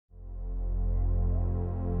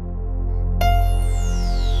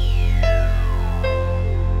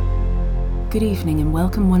Good evening and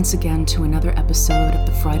welcome once again to another episode of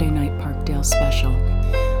the Friday Night Parkdale Special.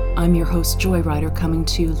 I'm your host Joyrider, coming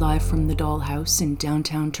to you live from the Dollhouse in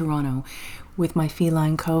downtown Toronto with my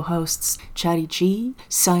feline co-hosts Chatty G,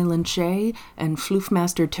 Silent J, and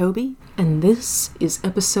Floofmaster Toby, and this is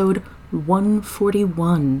episode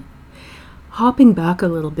 141. Hopping back a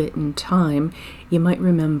little bit in time, you might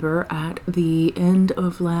remember at the end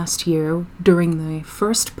of last year, during the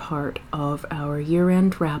first part of our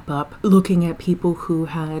year-end wrap-up, looking at people who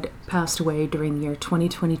had passed away during the year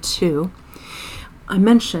 2022, I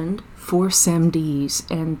mentioned Force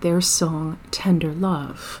MDs and their song Tender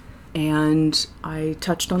Love, and I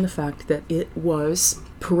touched on the fact that it was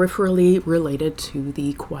peripherally related to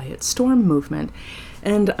the Quiet Storm movement,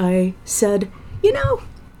 and I said,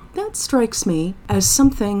 that strikes me as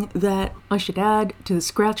something that I should add to the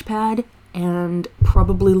scratch pad and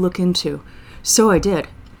probably look into. So I did,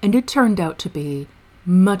 and it turned out to be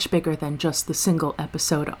much bigger than just the single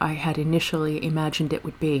episode I had initially imagined it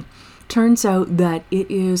would be. Turns out that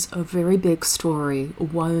it is a very big story,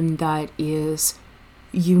 one that is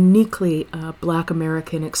uniquely a Black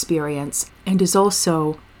American experience and is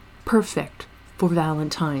also perfect for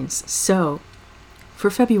Valentine's. So, for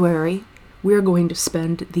February, we're going to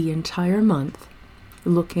spend the entire month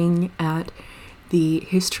looking at the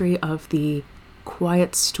history of the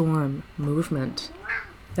Quiet Storm movement.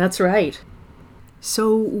 That's right.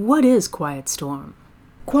 So what is Quiet Storm?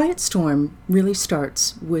 Quiet Storm really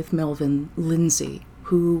starts with Melvin Lindsey,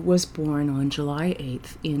 who was born on July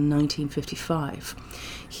 8th in 1955.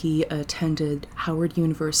 He attended Howard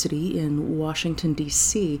University in Washington,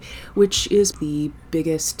 D.C., which is the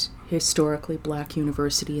biggest historically Black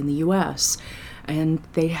university in the U.S., and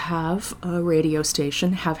they have a radio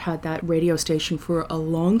station, have had that radio station for a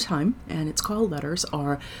long time, and its call letters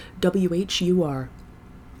are WHUR.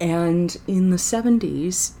 And in the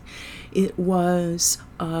 70s, it was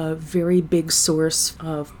a very big source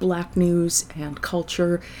of Black news and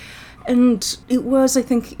culture, and it was, I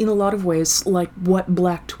think, in a lot of ways like what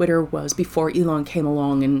Black Twitter was before Elon came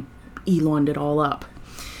along and Elon'd it all up.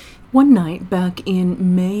 One night back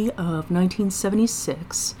in May of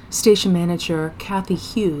 1976, station manager Kathy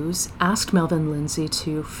Hughes asked Melvin Lindsey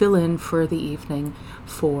to fill in for the evening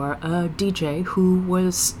for a DJ who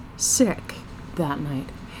was sick that night.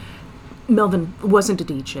 Melvin wasn't a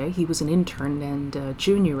DJ, he was an intern and a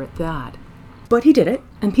junior at that. But he did it,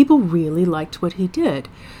 and people really liked what he did.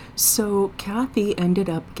 So Kathy ended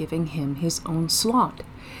up giving him his own slot.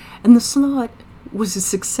 And the slot was a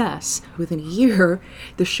success. Within a year,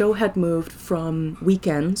 the show had moved from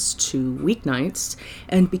weekends to weeknights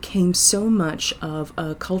and became so much of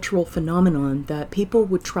a cultural phenomenon that people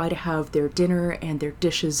would try to have their dinner and their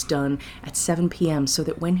dishes done at 7 p.m. so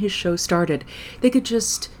that when his show started, they could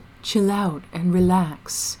just chill out and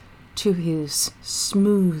relax to his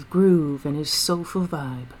smooth groove and his soulful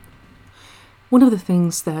vibe. One of the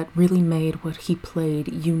things that really made what he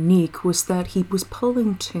played unique was that he was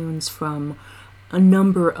pulling tunes from a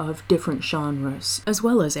number of different genres, as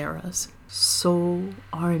well as eras. Soul,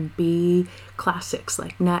 R&B, classics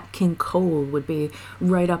like Nat King Cole would be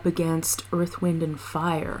right up against Earth, Wind and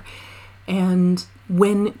Fire. And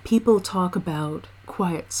when people talk about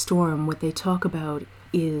Quiet Storm, what they talk about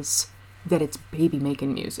is that it's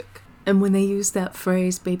baby-making music. And when they use that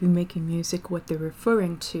phrase, baby-making music, what they're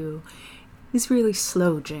referring to is really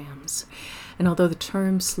slow jams. And although the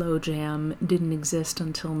term slow jam didn't exist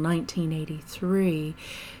until 1983,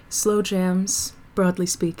 slow jams, broadly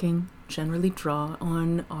speaking, generally draw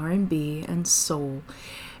on R&B and soul.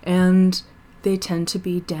 And they tend to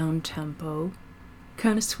be down-tempo,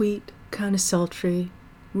 kind of sweet, kind of sultry,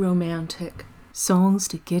 romantic, songs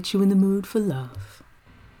to get you in the mood for love.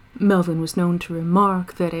 Melvin was known to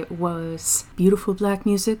remark that it was beautiful Black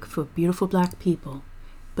music for beautiful Black people.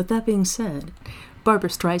 But that being said, Barbra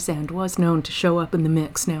Streisand was known to show up in the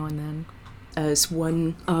mix now and then. As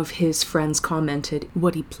one of his friends commented,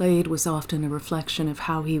 what he played was often a reflection of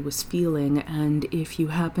how he was feeling, and if you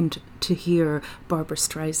happened to hear Barbra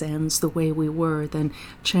Streisand's The Way We Were, then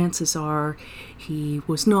chances are he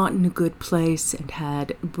was not in a good place and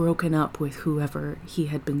had broken up with whoever he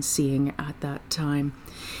had been seeing at that time.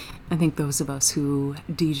 I think those of us who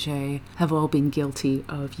DJ have all been guilty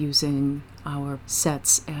of using our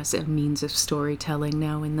sets as a means of storytelling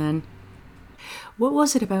now and then. What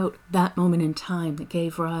was it about that moment in time that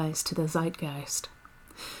gave rise to the zeitgeist?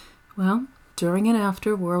 Well, During and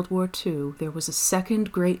after World War II, there was a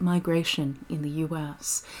second Great Migration in the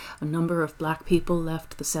U.S. A number of black people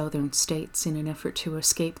left the southern states in an effort to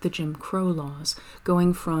escape the Jim Crow laws,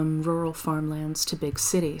 going from rural farmlands to big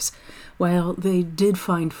cities. While they did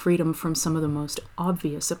find freedom from some of the most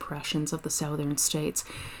obvious oppressions of the southern states,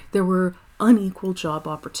 there were unequal job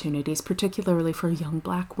opportunities, particularly for young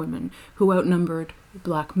black women, who outnumbered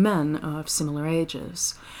black men of similar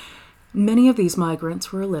ages. Many of these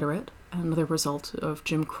migrants were illiterate, another result of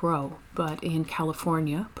Jim Crow, but in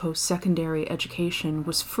California, post-secondary education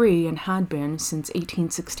was free and had been since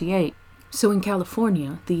 1868. So in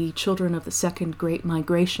California, the children of the second Great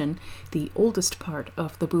Migration, the oldest part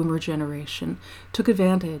of the boomer generation, took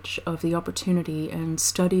advantage of the opportunity and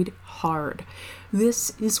studied hard.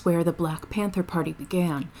 This is where the Black Panther Party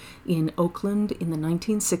began, in Oakland in the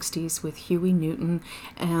 1960s with Huey Newton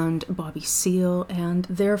and Bobby Seale and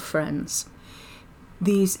their friends.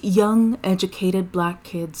 These young, educated black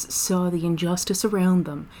kids saw the injustice around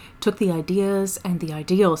them, took the ideas and the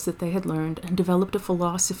ideals that they had learned, and developed a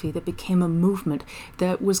philosophy that became a movement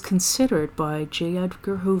that was considered by J.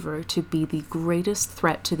 Edgar Hoover to be the greatest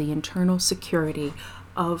threat to the internal security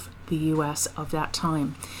of the U.S. of that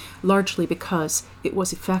time, largely because it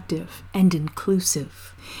was effective and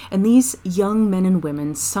inclusive. And these young men and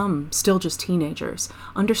women, some still just teenagers,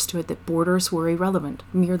 understood that borders were irrelevant,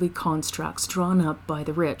 merely constructs drawn up by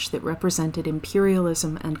the rich that represented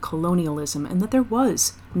imperialism and colonialism, and that there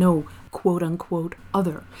was no quote-unquote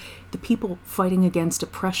other. The people fighting against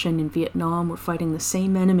oppression in Vietnam were fighting the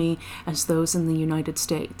same enemy as those in the United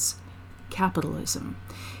States: capitalism.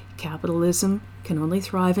 Capitalism can only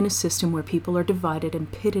thrive in a system where people are divided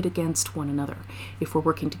and pitted against one another. If we're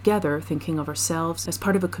working together, thinking of ourselves as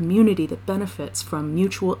part of a community that benefits from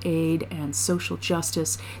mutual aid and social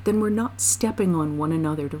justice, then we're not stepping on one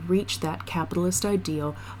another to reach that capitalist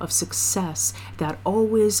ideal of success, that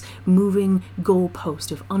always moving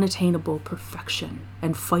goalpost of unattainable perfection,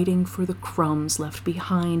 and fighting for the crumbs left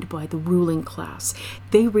behind by the ruling class.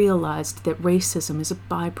 They realized that racism is a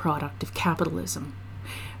byproduct of capitalism.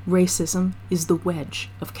 Racism is the wedge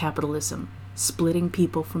of capitalism, splitting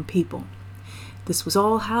people from people. This was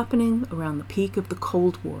all happening around the peak of the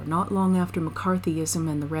Cold War, not long after McCarthyism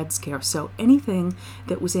and the Red Scare, so anything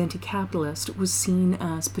that was anti-capitalist was seen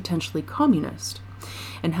as potentially communist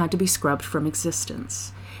and had to be scrubbed from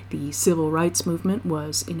existence. The civil rights movement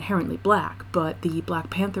was inherently black, but the Black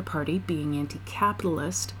Panther Party, being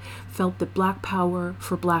anti-capitalist, felt that black power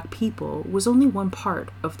for black people was only one part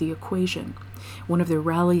of the equation. One of their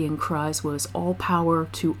rallying cries was all power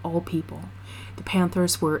to all people. The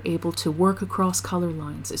Panthers were able to work across color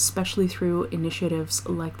lines, especially through initiatives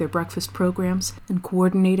like their breakfast programs and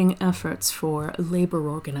coordinating efforts for labor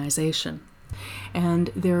organization. And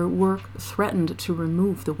their work threatened to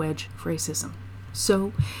remove the wedge of racism.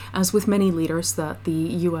 So, as with many leaders that the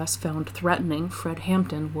U.S. found threatening, Fred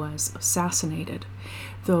Hampton was assassinated.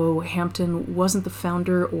 Though Hampton wasn't the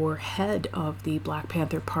founder or head of the Black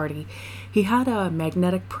Panther Party, he had a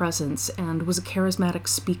magnetic presence and was a charismatic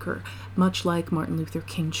speaker, much like Martin Luther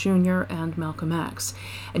King Jr. and Malcolm X.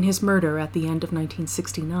 And his murder at the end of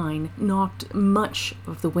 1969 knocked much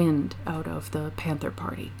of the wind out of the Panther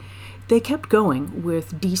Party. They kept going,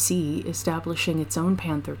 with D.C. establishing its own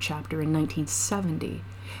Panther chapter in 1970.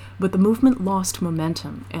 But the movement lost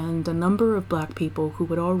momentum, and a number of black people who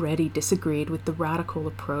had already disagreed with the radical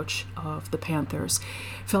approach of the Panthers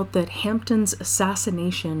felt that Hampton's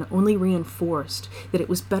assassination only reinforced that it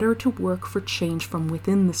was better to work for change from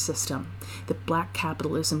within the system, that black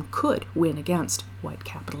capitalism could win against white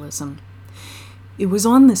capitalism. It was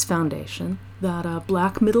on this foundation that a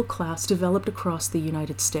black middle class developed across the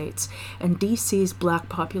United States, and D.C.'s black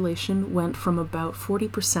population went from about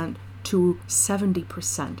 40% to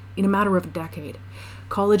 70% in a matter of a decade.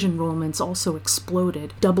 College enrollments also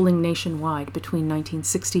exploded, doubling nationwide between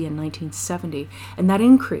 1960 and 1970, and that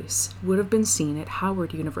increase would have been seen at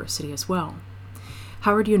Howard University as well.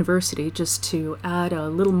 Howard University, just to add a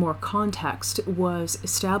little more context, was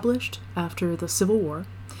established after the Civil War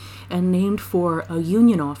and named for a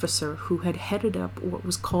Union officer who had headed up what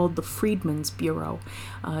was called the Freedmen's Bureau,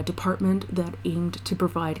 a department that aimed to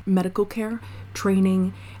provide medical care,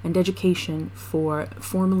 training, and education for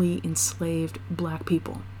formerly enslaved black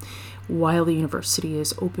people. While the university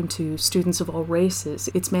is open to students of all races,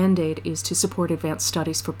 its mandate is to support advanced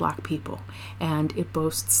studies for black people, and it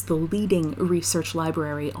boasts the leading research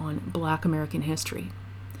library on black American history.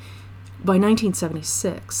 By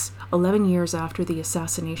 1976, 11 years after the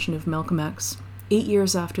assassination of Malcolm X, 8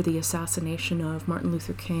 years after the assassination of Martin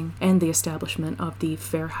Luther King and the establishment of the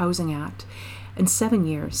Fair Housing Act, and 7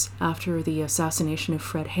 years after the assassination of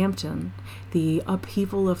Fred Hampton, the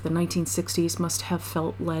upheaval of the 1960s must have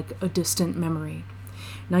felt like a distant memory.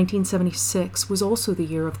 1976 was also the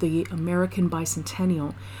year of the American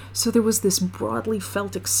Bicentennial, so there was this broadly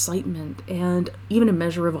felt excitement and even a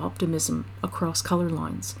measure of optimism across color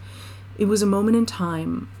lines. It was a moment in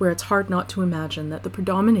time where it's hard not to imagine that the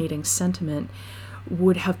predominating sentiment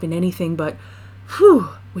would have been anything but, "Whew,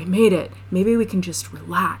 we made it. Maybe we can just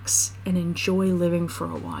relax and enjoy living for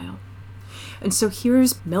a while." And so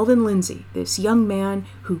here's Melvin Lindsey, this young man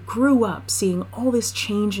who grew up seeing all this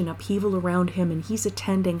change and upheaval around him, and he's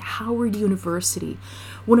attending Howard University,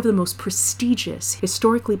 one of the most prestigious,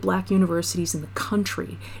 historically black universities in the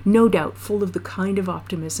country, no doubt full of the kind of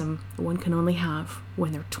optimism one can only have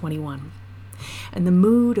when they're 21. And the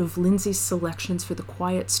mood of Lindsey's selections for the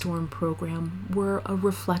Quiet Storm program were a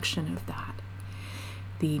reflection of that.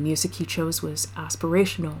 The music he chose was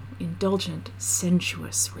aspirational, indulgent,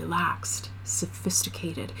 sensuous, relaxed,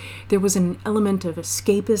 sophisticated. There was an element of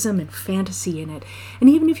escapism and fantasy in it, and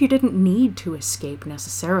even if you didn't need to escape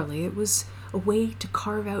necessarily, it was a way to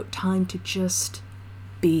carve out time to just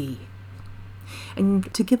be.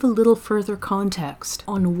 And to give a little further context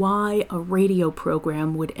on why a radio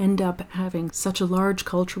program would end up having such a large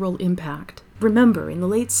cultural impact, remember, in the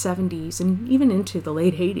late 70s and even into the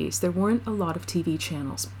late 80s, there weren't a lot of TV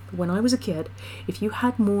channels. When I was a kid, if you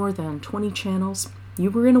had more than 20 channels, you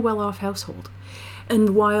were in a well-off household.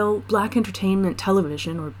 And while Black Entertainment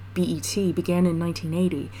Television, or BET, began in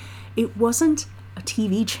 1980, it wasn't a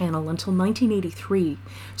TV channel until 1983,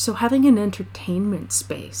 so having an entertainment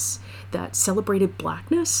space that celebrated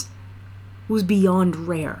blackness was beyond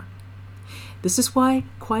rare. This is why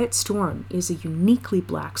Quiet Storm is a uniquely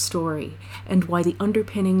black story, and why the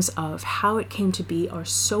underpinnings of how it came to be are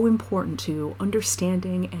so important to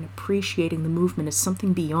understanding and appreciating the movement as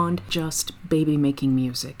something beyond just baby-making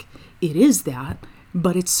music. It is that,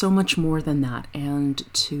 but it's so much more than that, and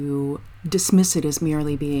to dismiss it as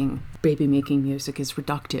merely being baby-making music is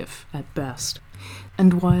reductive at best.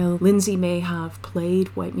 And while Lindsey may have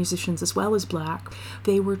played white musicians as well as black,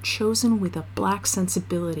 they were chosen with a black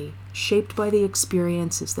sensibility, shaped by the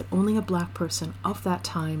experiences that only a black person of that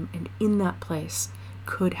time and in that place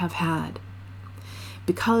could have had.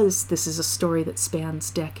 Because this is a story that spans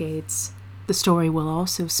decades, the story will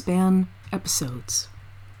also span episodes.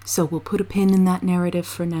 So we'll put a pin in that narrative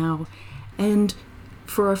for now, and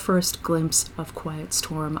for our first glimpse of Quiet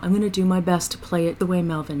Storm, I'm going to do my best to play it the way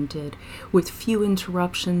Melvin did, with few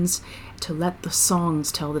interruptions, to let the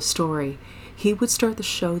songs tell the story. He would start the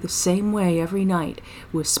show the same way every night,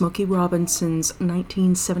 with Smokey Robinson's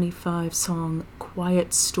 1975 song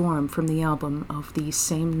Quiet Storm from the album of the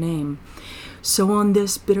same name. So on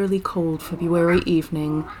this bitterly cold February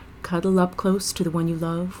evening, cuddle up close to the one you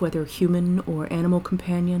love, whether human or animal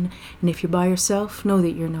companion, and if you're by yourself, know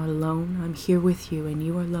that you're not alone. I'm here with you and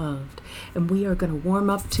you are loved, and we are going to warm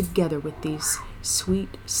up together with these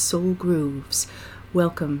sweet soul grooves.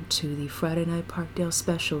 Welcome to the Friday Night Parkdale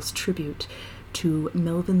Specials tribute to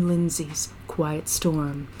Melvin Lindsey's Quiet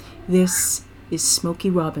Storm. This is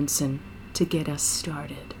Smokey Robinson to get us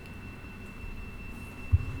started.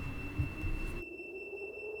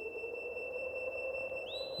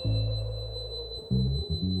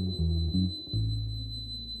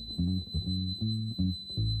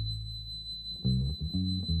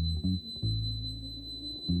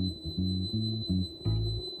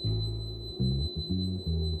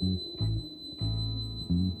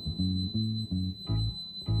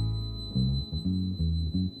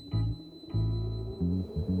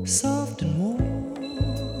 Soft and warm,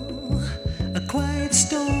 a quiet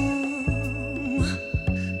storm,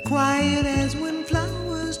 quiet as when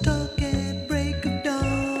flowers talk at break of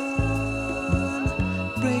dawn,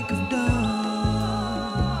 break of dawn.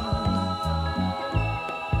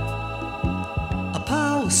 A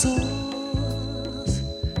power source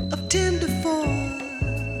of tender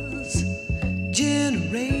force,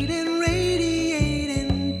 generating,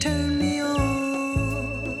 radiating, turn me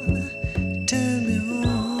on, turn me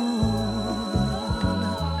on.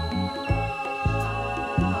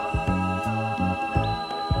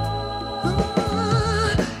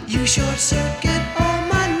 You short circuit all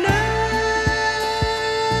my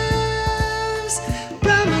nerves,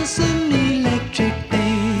 promising electric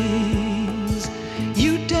things.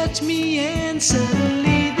 You touch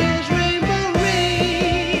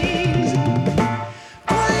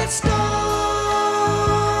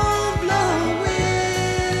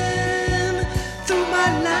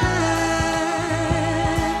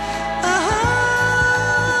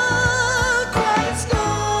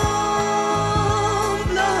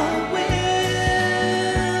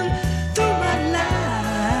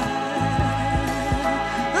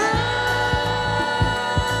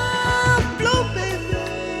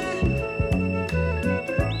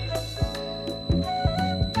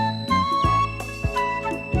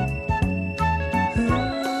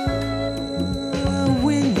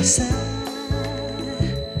Shower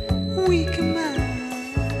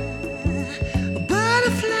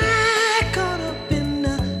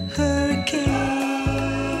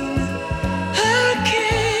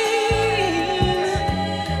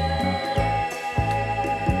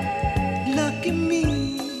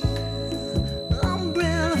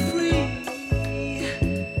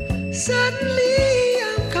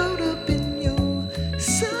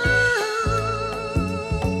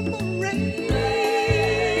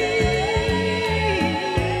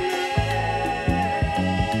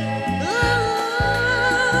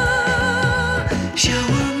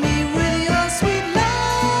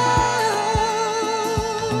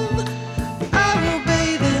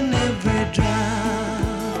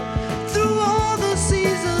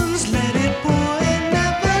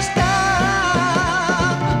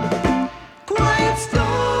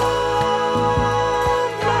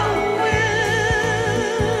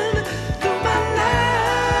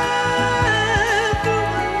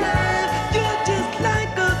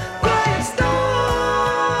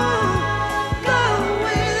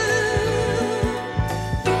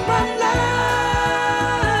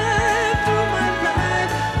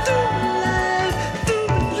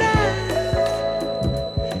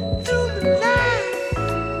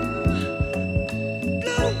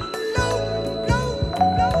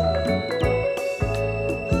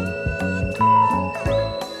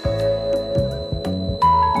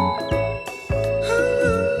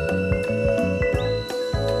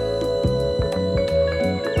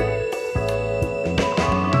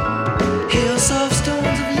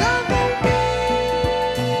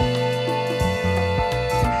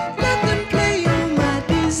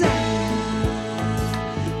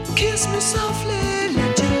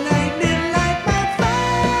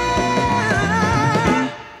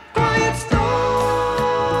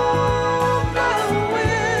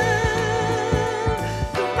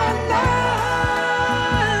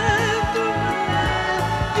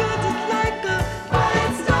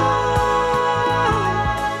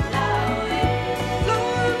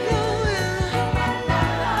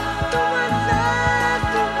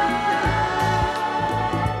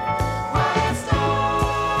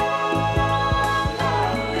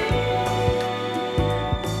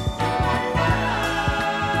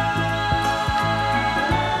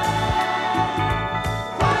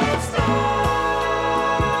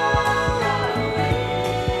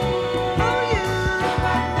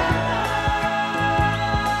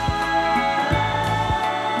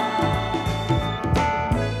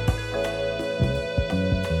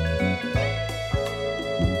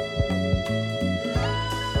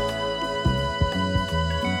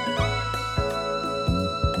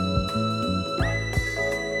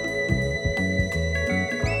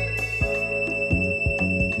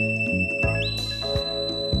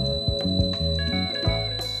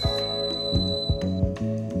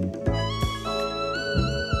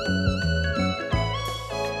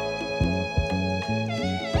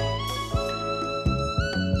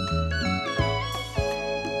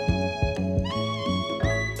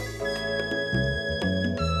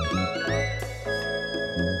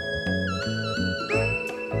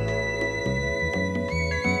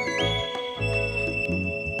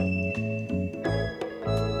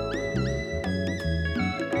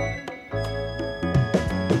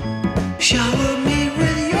me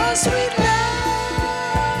with your sweet love.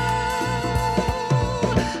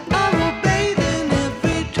 I will bathe in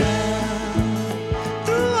every drop.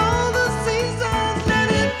 Through all the seasons,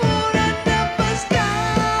 let it pour and never stop.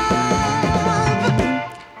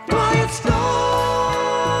 Quiet storm,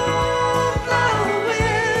 blowing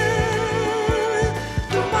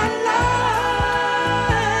through my life,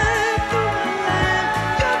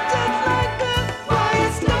 You're just like a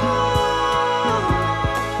quiet storm.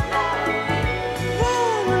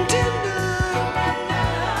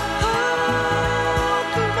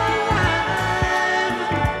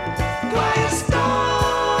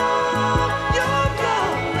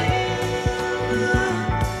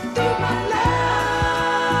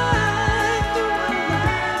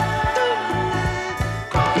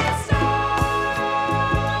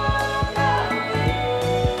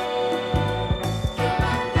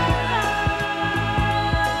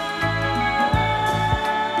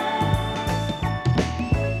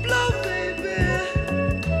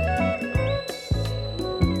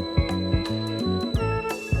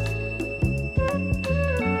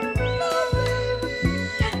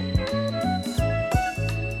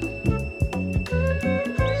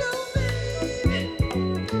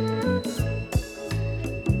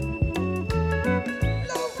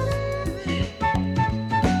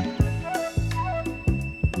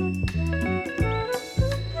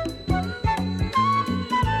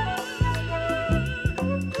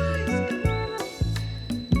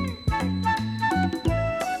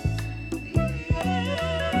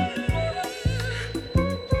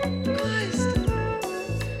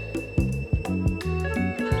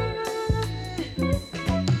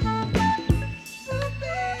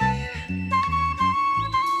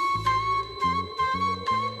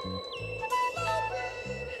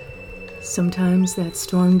 Sometimes that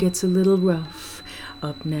storm gets a little rough.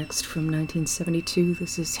 Up next from 1972,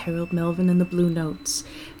 this is Harold Melvin and the Bluenotes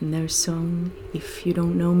and their song, If You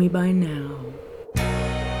Don't Know Me By Now.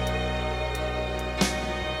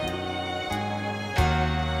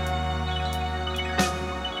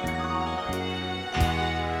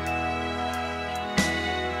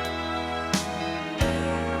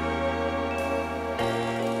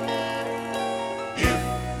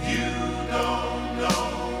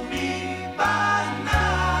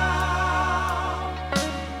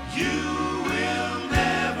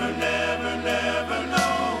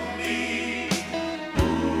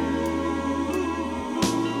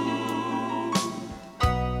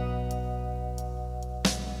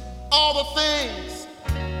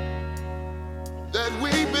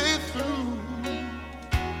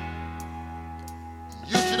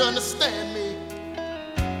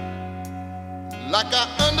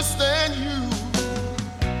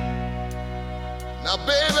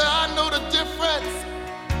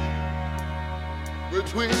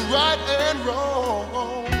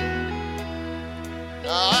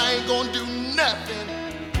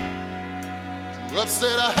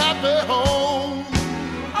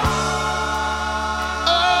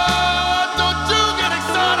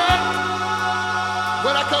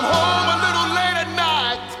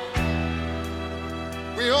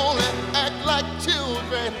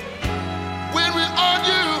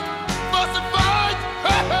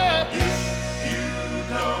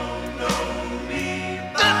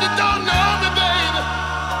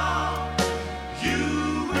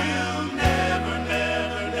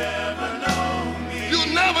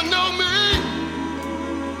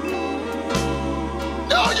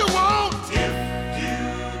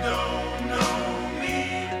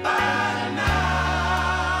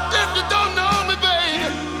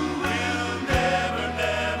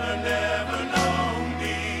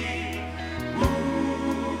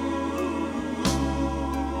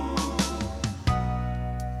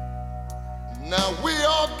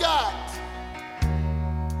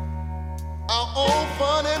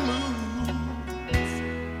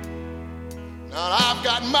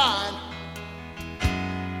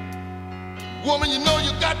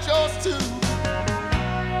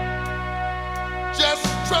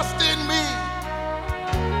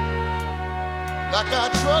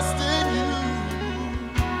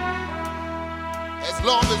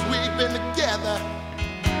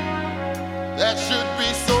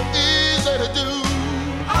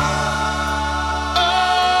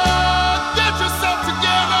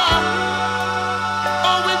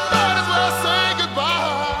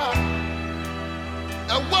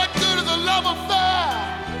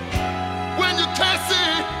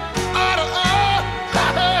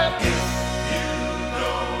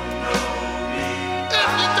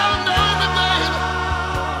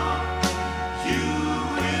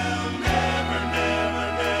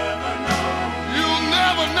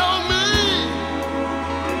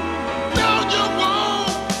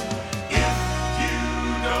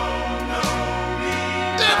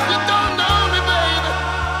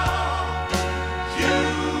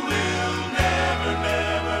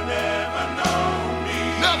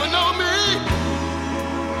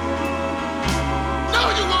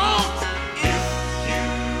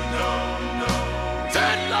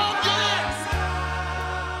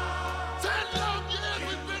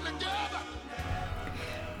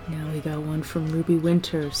 From Ruby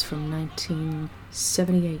Winters from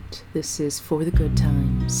 1978. This is For the Good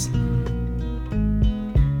Times.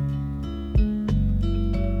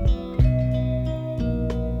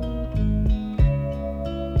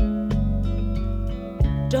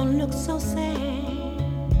 Don't look so sad.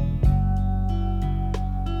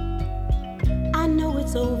 I know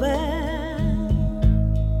it's over,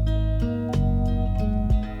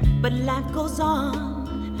 but life goes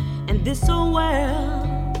on, and this old world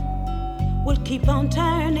will keep on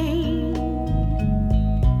turning.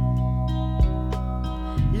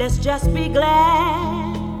 Let's just be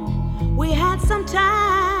glad we had some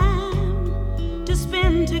time to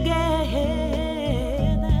spend together.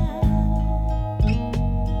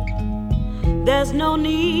 There's no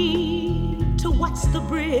need to watch the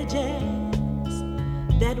bridges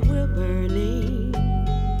that we're burning.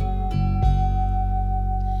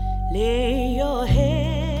 Lay your head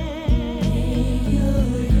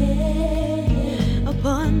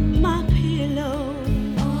upon my pillow,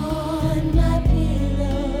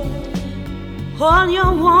 hold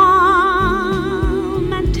your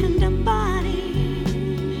warm and tender body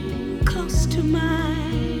close to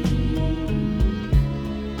mine.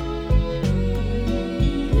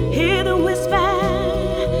 Hear the whisper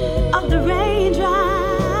of the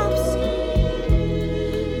raindrops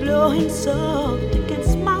blow blowing soft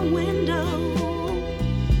against my window,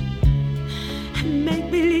 and make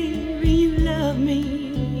believe you love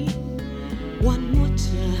me one more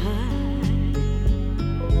time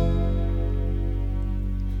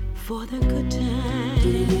for the good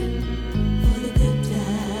time, for the good time.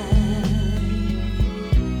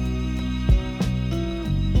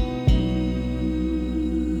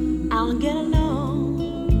 I'll get along.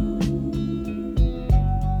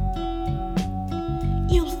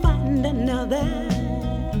 You'll find another,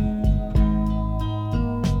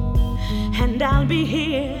 and I'll be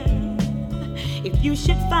here if you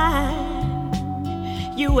should find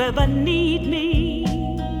you ever need me.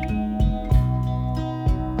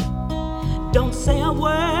 Don't say a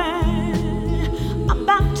word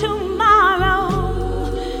about tomorrow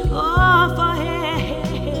or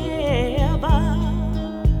forever.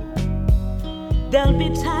 There'll be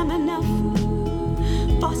time enough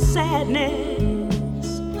for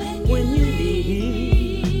sadness when you leave.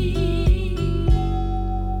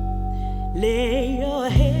 Lay your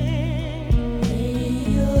head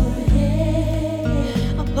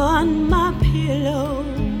upon my pillow.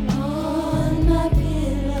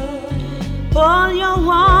 Pull your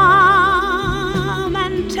warm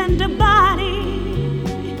and tender body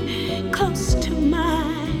close to mine.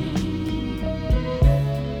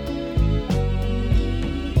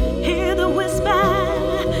 Hear the whisper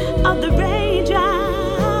of the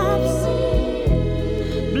raindrops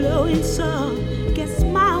blowing soft against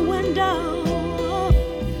my window,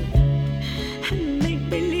 and make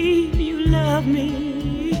believe you love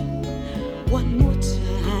me one more time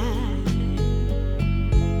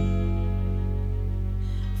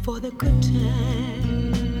for the good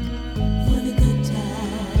time, for the good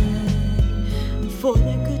time, for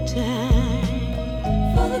the good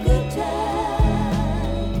time, for the good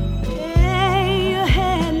time. Lay your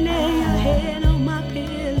head on my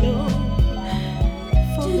pillow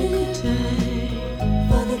for the good time,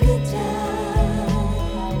 for the good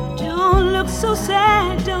time. Don't look so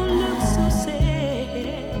sad, don't look so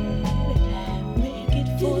sad. Make it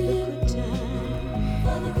for the good time.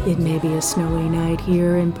 It may be a snowy night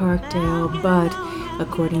here in Parkdale, but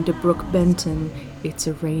according to Brook Benton, it's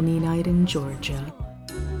a rainy night in Georgia.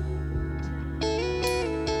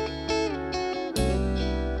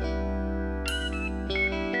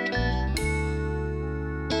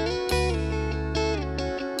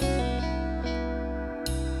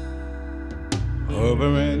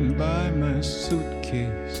 Hovering by my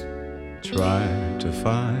suitcase, trying to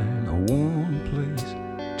find a warm place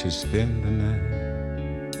to spend the night.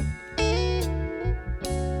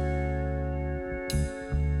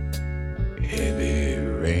 Heavy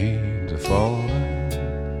rains are falling,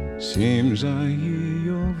 seems I hear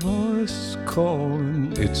your voice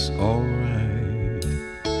calling, it's alright.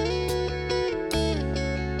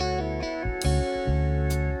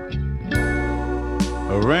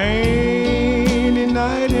 A rainy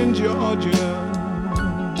night in Georgia,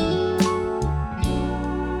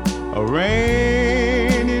 a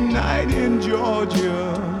rainy night in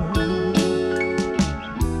Georgia.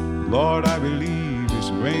 Lord, I believe it's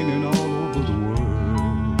raining all over the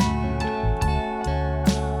world.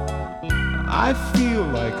 I feel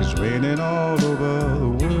like it's raining all over the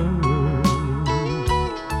world.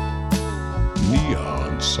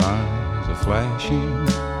 Neon signs are flashing,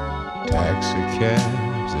 taxi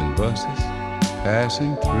cabs and buses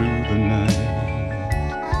passing through the night.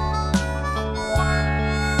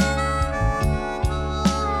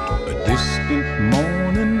 A distant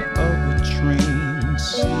moaning of a train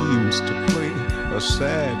seems to play a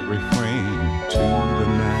sad refrain to the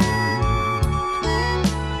night.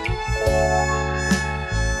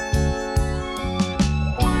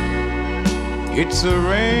 It's a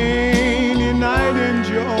rainy night in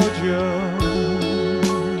Georgia,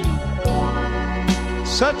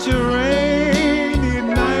 such a rainy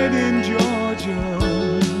night in Georgia.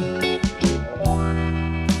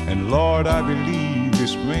 And Lord, I believe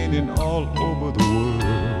it's raining all over the world.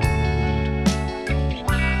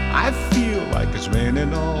 I feel like it's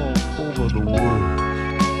raining all over the world.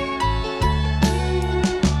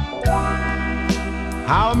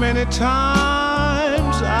 How many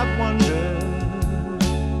times I've wondered,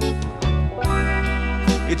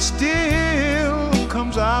 it still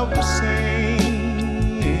comes out the same.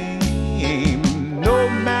 No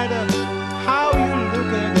matter how you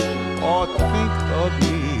look at it or think of it,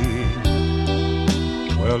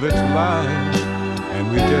 well, it's life, and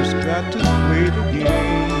we just got to play the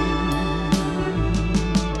game.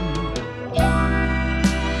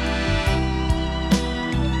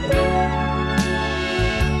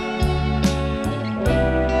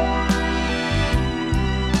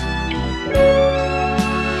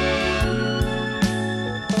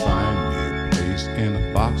 in a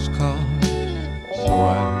boxcar, so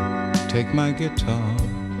I take my guitar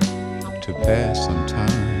to pass some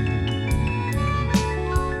time.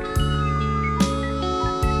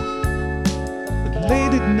 But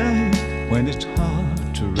late at night, when it's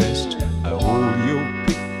hard to rest, I hold your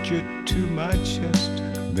picture to my chest.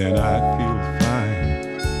 Then I feel fine,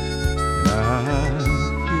 and I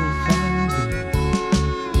feel fine.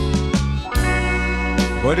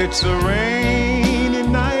 But it's a rainy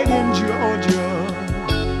night in Georgia.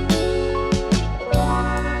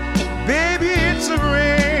 Baby, it's a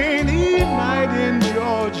rainy night in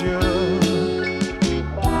Georgia.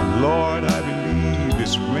 And Lord, I believe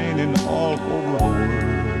it's raining all over the world.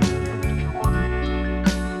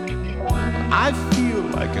 I feel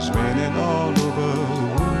like it's raining all over the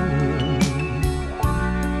world.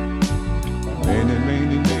 Raining,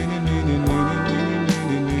 raining, raining, raining, raining,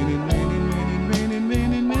 raining, raining, raining, raining, raining,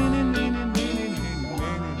 raining, raining,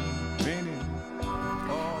 raining, raining.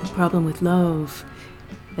 The problem with love,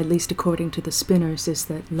 at least according to the Spinners, is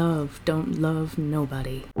that love don't love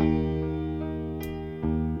nobody.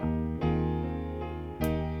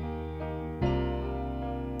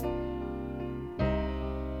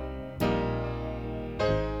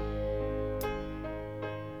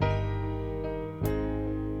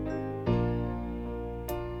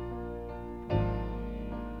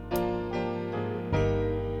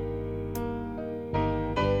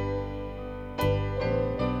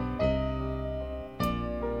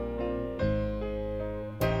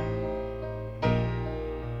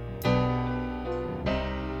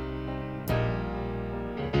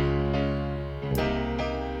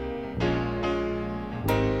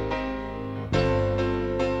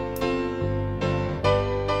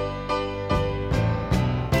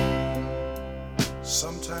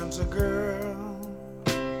 Sometimes a girl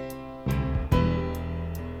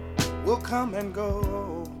will come and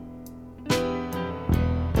go.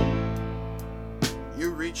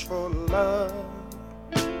 You reach for love,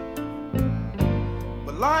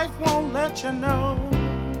 but life won't let you know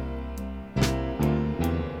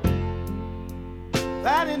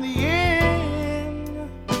that in the end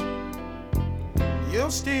you'll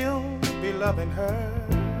still be loving her.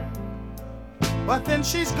 But then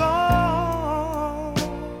she's gone.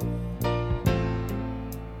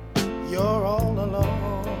 You're all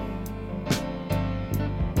alone.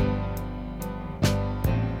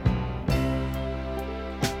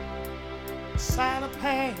 Sign of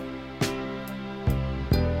pain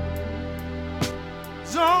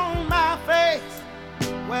is on my face.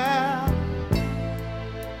 Well,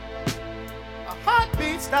 a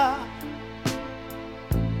heartbeat stopped,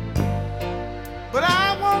 but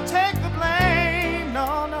I won't take the blame.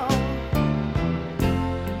 No, no.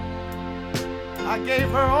 I gave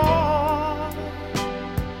her all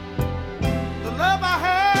the love I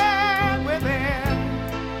had within.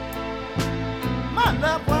 My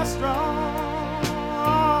love was strong.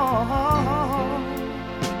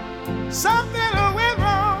 Something went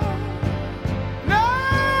wrong. No.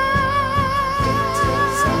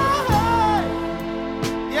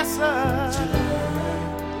 Yes, sir.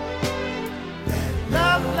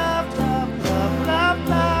 Love, love, love, love, love,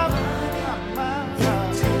 love.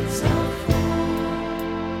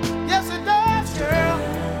 Yes, it does, girl.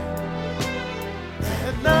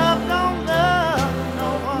 That love don't love no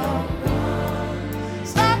one.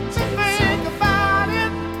 Stop to think about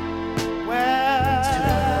it. Well,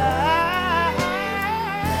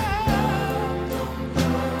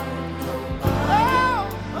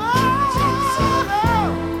 oh,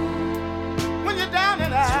 when you're down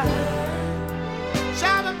and out,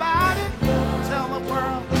 shout about it. Tell the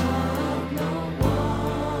world.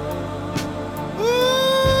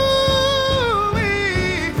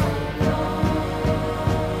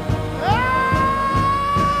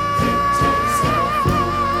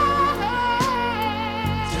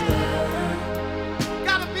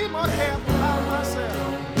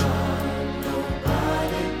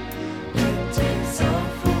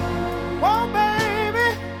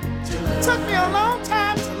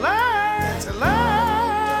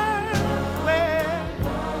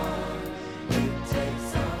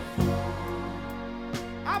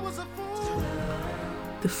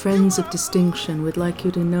 The friends of distinction would like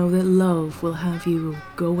you to know that love will have you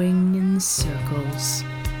going in circles.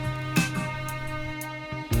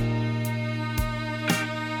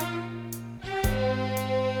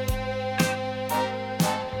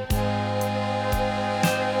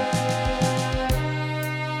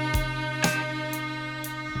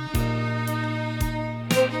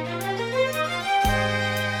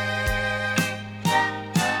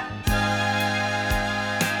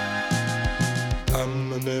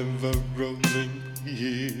 I'm an ever rolling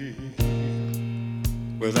here.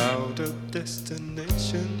 without a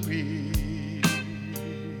destination real.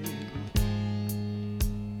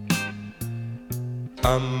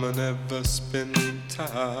 I'm an ever-spinning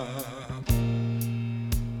top,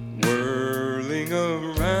 whirling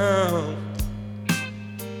around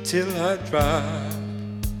till I drop.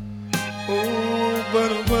 Oh,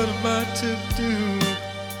 but what am I to do?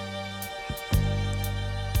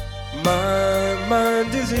 My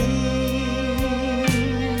mind is in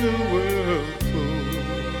a whirlpool.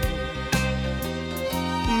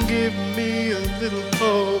 Give me a little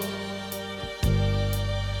hope,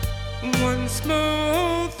 one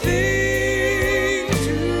small thing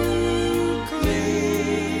to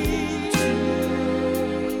cling to.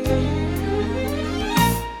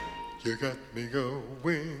 You got me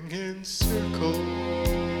going in circles.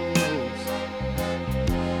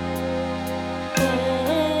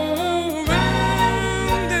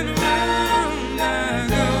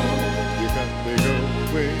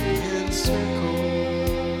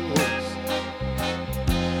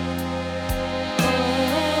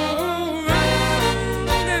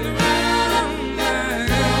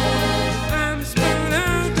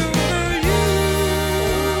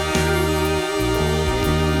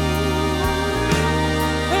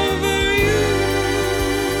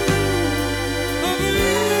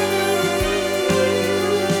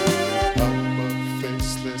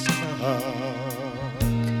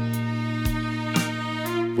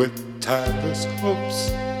 With timeless hopes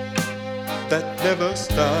that never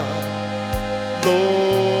stop.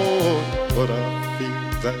 Lord, what I feel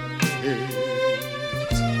that is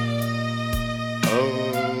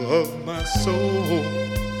of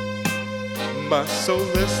my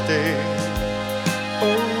soulless day.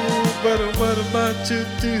 Oh, but what am I to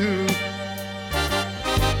do?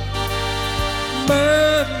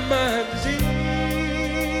 My mind is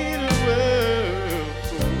in a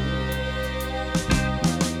whirlpool.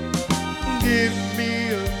 Give me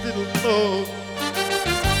a little hope,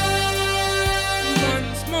 one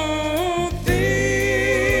small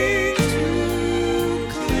thing to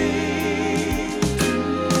cling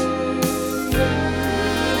to.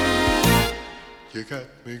 You got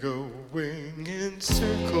me going in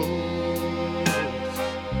circles.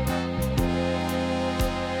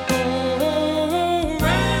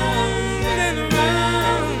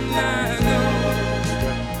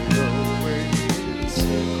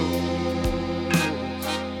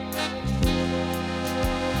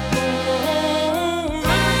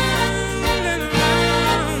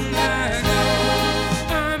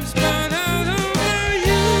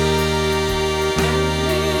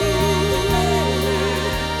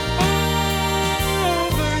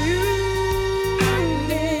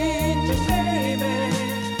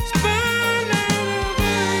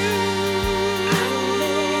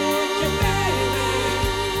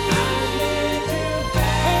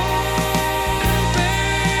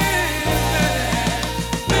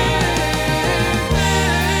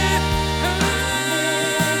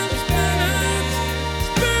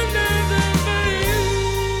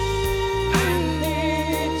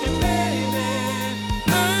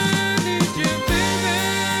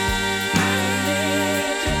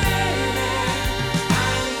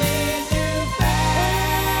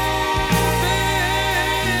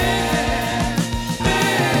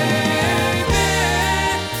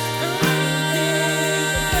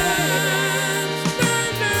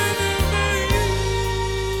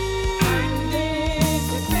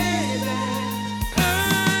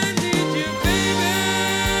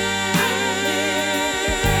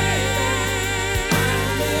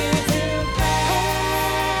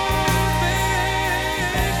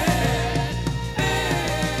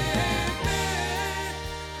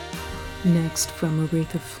 Next from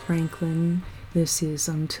Aretha Franklin, this is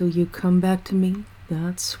Until You Come Back to Me,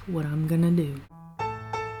 That's What I'm Gonna Do.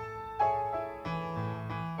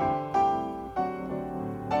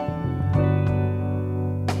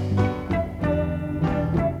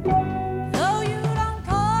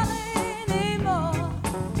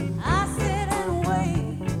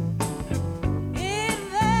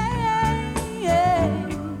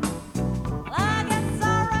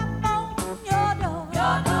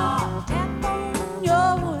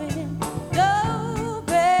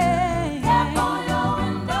 Tap on your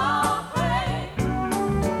window, pray.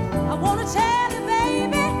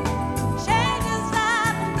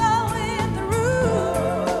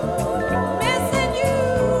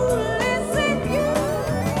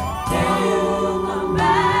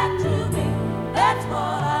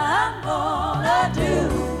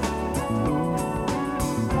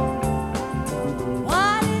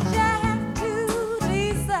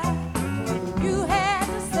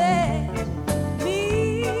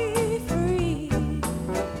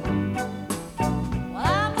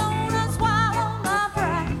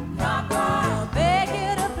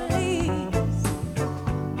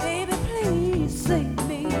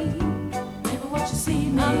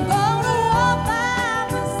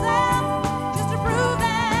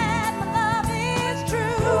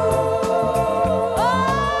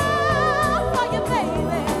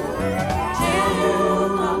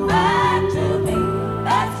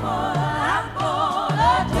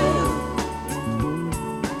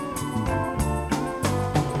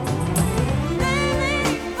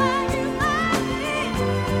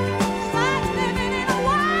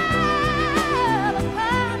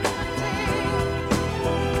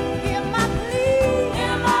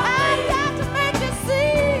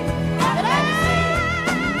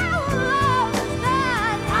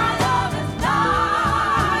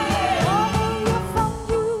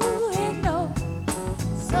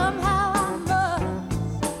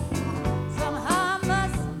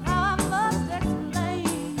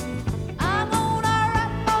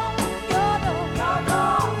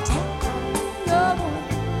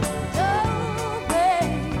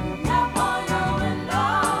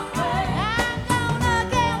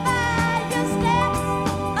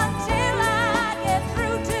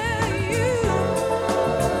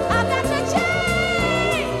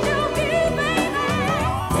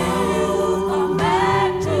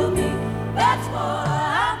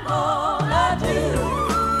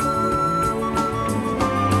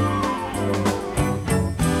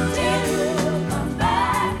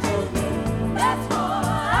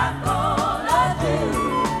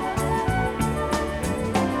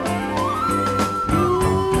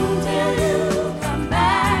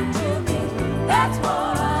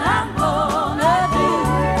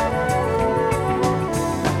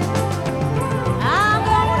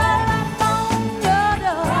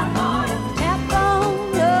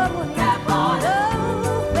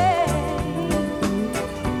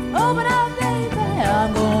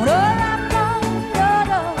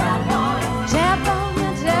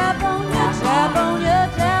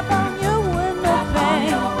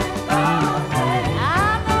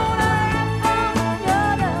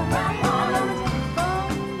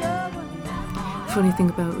 Funny thing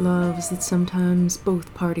about love is that sometimes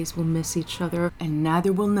both parties will miss each other and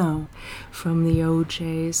neither will know. From the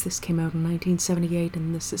OJs, this came out in 1978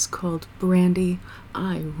 and this is called Brandy,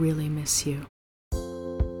 I Really Miss You.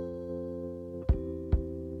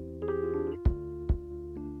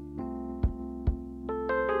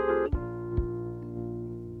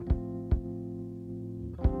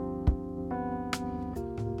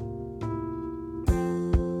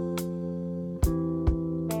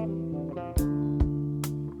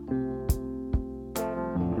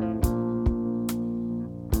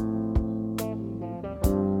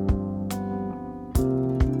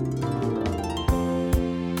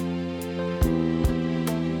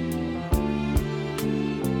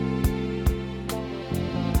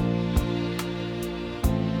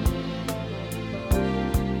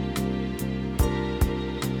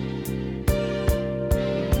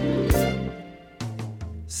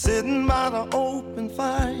 Sitting by the open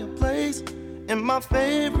fireplace in my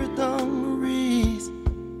favorite dungarees.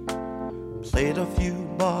 Played a few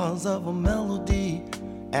bars of a melody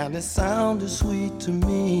and it sounded sweet to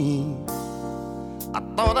me. I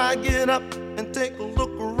thought I'd get up and take a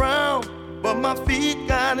look around, but my feet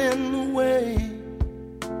got in the way.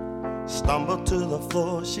 Stumbled to the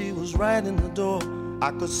floor, she was right in the door.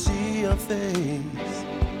 I could see her face,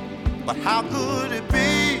 but how could it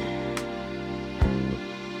be?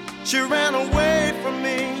 She ran away from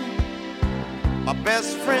me. My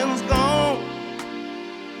best friend's gone.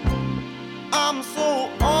 I'm so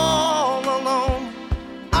all alone.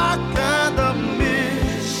 I kinda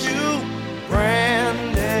miss you,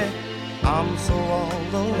 Brandy. I'm so all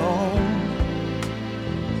alone.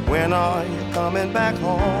 When are you coming back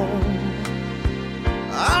home?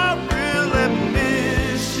 I really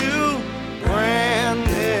miss you,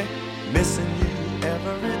 Brandy. Missing you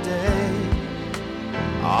every day.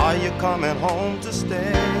 Are you coming home to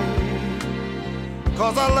stay?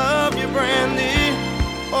 'Cause I love you, Brandy.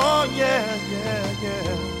 Oh yeah, yeah,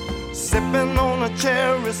 yeah. Sipping on a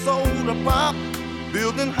cherry soda pop,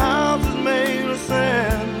 building houses made of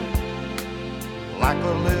sand. Like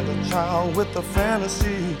a little child with a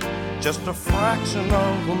fantasy, just a fraction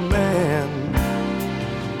of a man.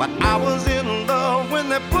 But I was in love when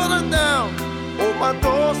they put her down on my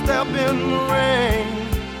doorstep in the rain.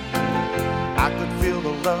 I could feel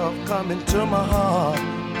the love coming to my heart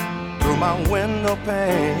through my window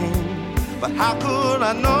pane. But how could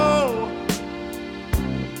I know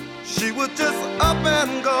she would just up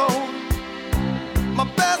and go? My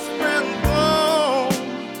best friend gone.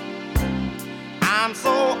 I'm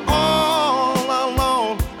so all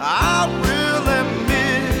alone. I really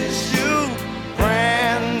miss you,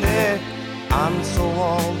 Brandy. I'm so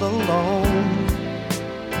all alone.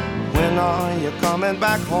 When are you coming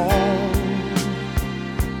back home?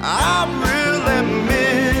 I really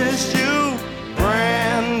miss you,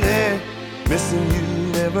 Brandy. Missing you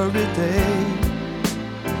every day.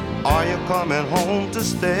 Are you coming home to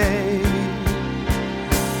stay?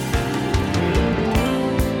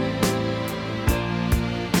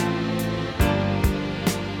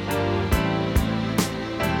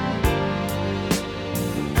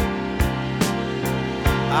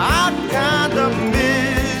 I kinda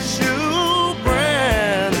miss you,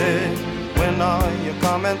 Brandy. When are you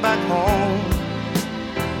coming back home?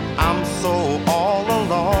 I'm so all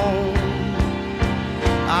alone.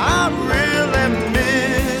 I really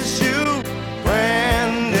miss you,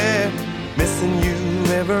 Brandy. Missing you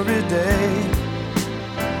every day.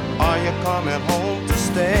 Are you coming home to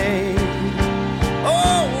stay?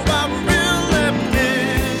 Oh, I really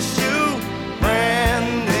miss you,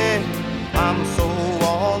 Brandy. I'm so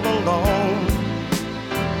all alone.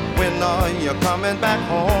 When are you coming back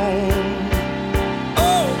home?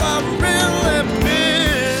 Oh, I really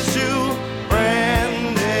miss you,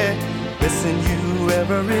 Brandy. Missing you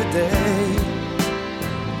every day.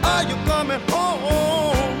 Are you coming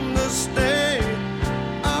home to stay?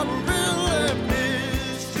 I really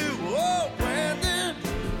miss you, oh, Brandy.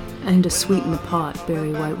 And to sweeten the pot,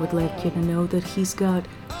 Barry White would like you to know that he's got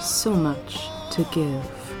so much to give.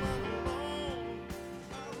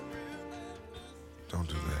 Don't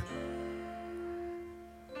do that.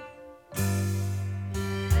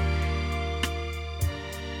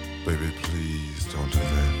 Baby, please don't do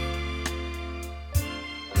that.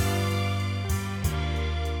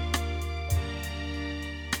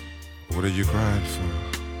 What are you crying for?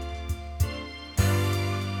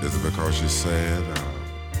 Is it because you're sad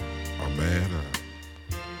or mad or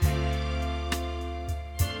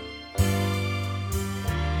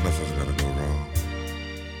nothing's gonna go wrong?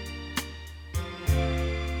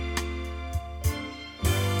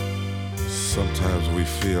 Sometimes we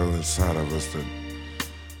feel inside of us that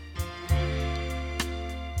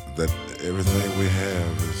that everything we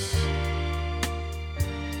have is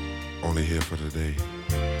only here for today.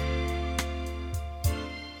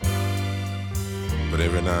 But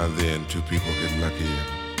every now and then, two people get lucky and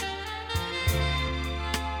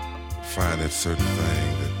find that certain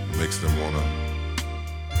thing that makes them wanna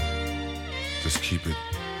just keep it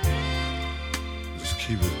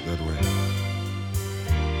that way.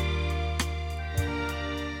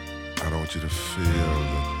 I don't want you to feel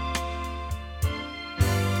that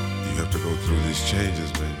you have to go through these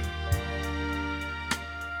changes, baby.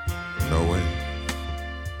 No way.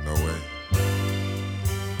 No way.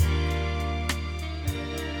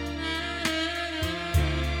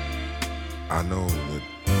 I know that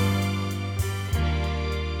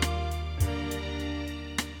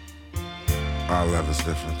our love is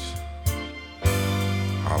different.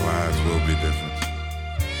 Our lives will be different.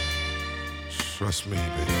 Trust me,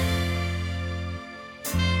 baby.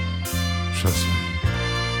 Trust me.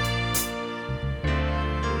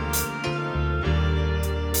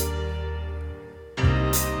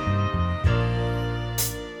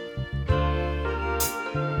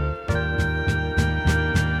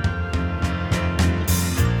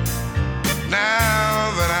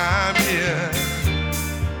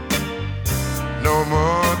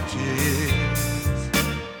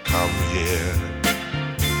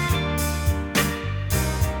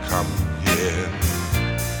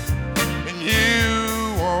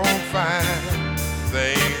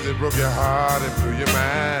 Broke your heart and blew your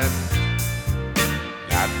mind.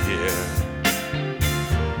 Not here.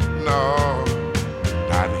 No,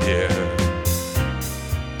 not here.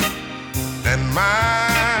 And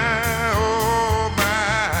my, oh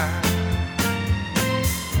my,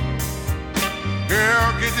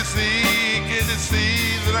 girl, can you see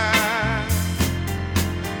that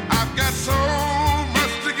I've got so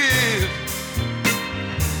much to give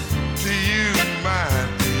to you, my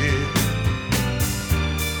dear.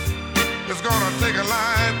 It's gonna take a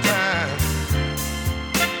lifetime.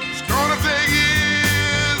 It's gonna take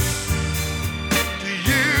years to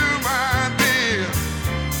you, my dear.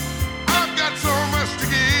 I've got so much to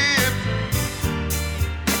give.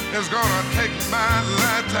 It's gonna take my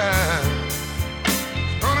lifetime.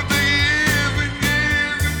 It's gonna take years and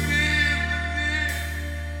years and years and years.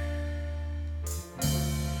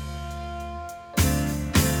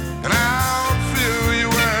 And I'll fill you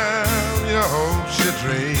well, your hopes, your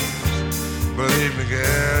dreams. Believe me,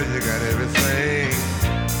 girl, you got everything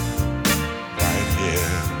right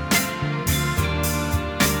here.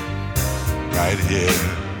 Right here.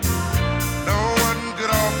 No one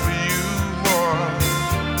could offer you more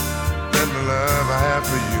than the love I have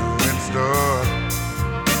for you in store.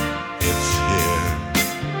 It's here.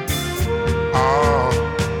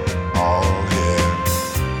 All here.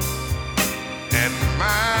 And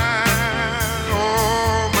mine,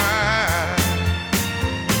 oh my.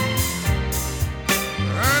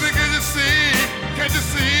 Honey, can you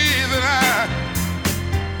see that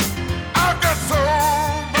I've got so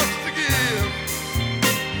much to give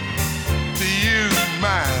to you,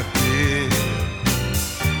 my dear.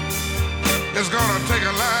 It's gonna take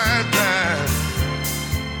a lifetime.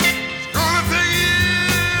 It's gonna take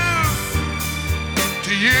years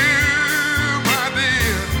to you, my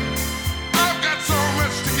dear. I've got so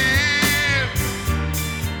much to give.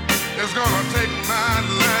 It's gonna take my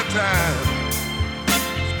lifetime.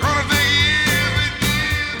 It's gonna take years and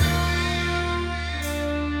years.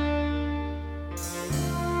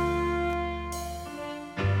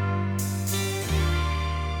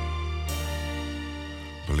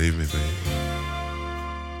 Believe me, baby.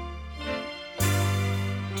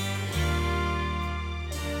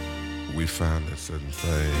 We found that certain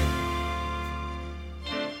thing,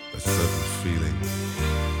 that certain feeling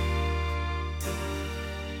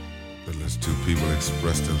that lets two people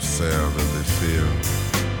express themselves as they feel.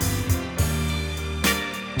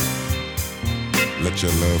 Let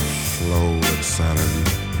your love flow inside of you.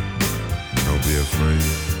 Don't be afraid.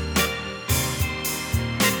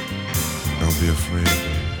 Don't be afraid,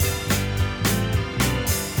 baby.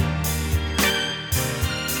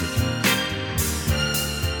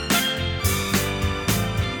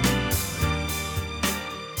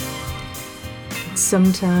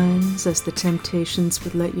 Sometimes, as the temptations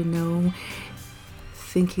would let you know,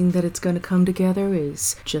 thinking that it's going to come together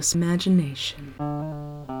is just imagination.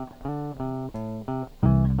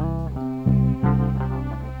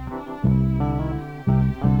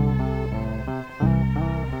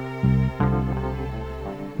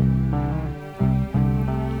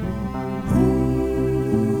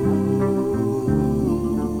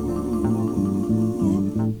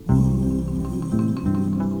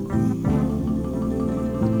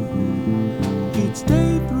 Each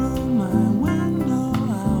day through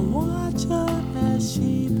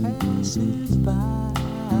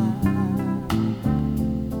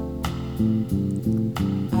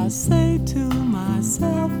say to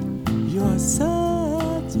myself, you're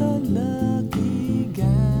such a lucky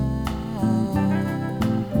guy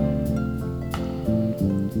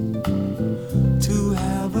to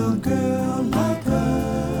have a girl like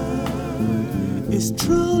her. It's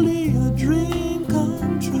truly a dream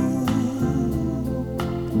come true.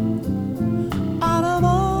 Out of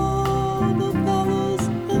all the fellas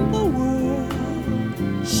in the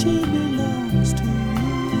world, she belongs to you.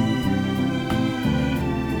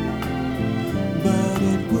 But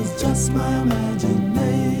it was just my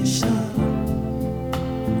imagination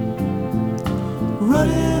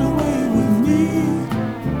running away with me.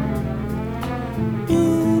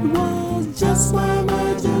 It was just my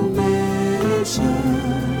imagination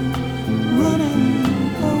running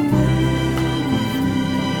away with me.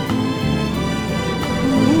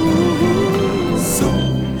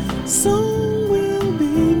 Soon we'll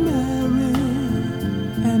be married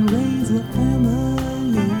and raise a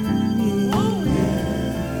family. Oh, yeah.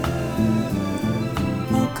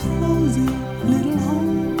 A cozy little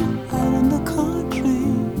home out in the country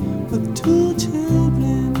with 2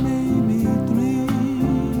 children, maybe 3.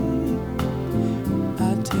 I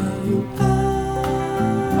tell you, I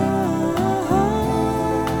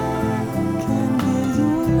can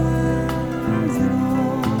visualize it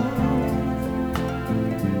all.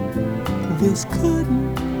 This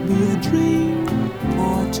couldn't be a dream,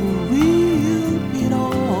 or too real it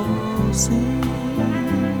all seems.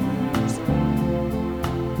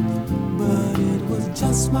 But it was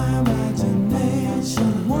just my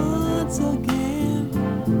imagination once again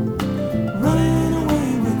running away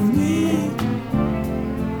with me.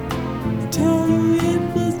 I tell you, it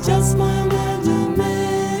was just my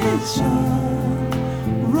imagination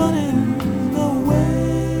running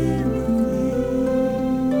away with me.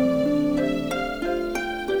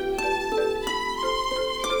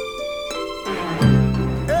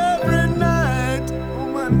 Every night on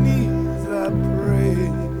my knees I pray,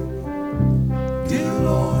 dear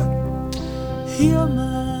Lord, Hear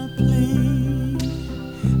my plea.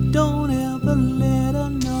 Don't ever let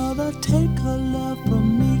another take her love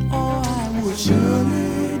from me, or I will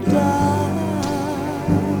surely die.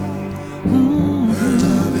 Her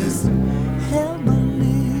love is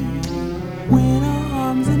heavenly. When her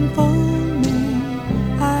arms enfold me,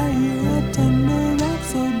 I hear a tender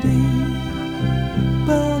rhapsody.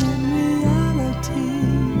 But in reality,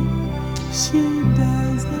 she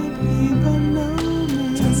doesn't even know me.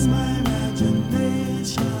 Just my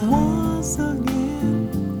imagination once again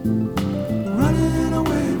running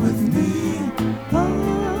away with me. Oh,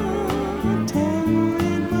 I tell you,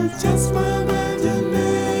 it was just my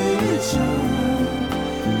imagination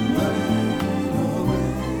running away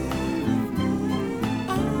with me.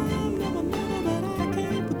 I've never met her, but I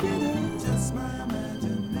can't forget her. Just my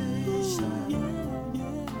imagination.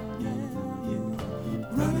 Yeah.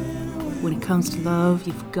 Running away. When it comes to love,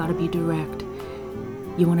 you've got to be direct.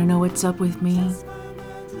 You want to know what's up with me?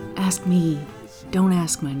 Ask me. Don't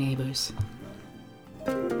ask my neighbors.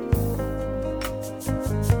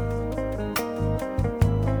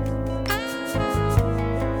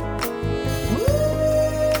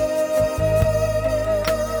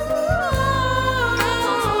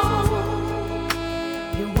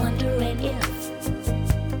 You're wondering if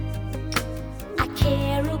I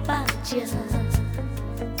care about you.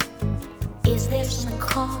 Is there some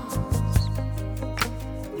cause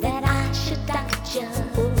that I should doubt you?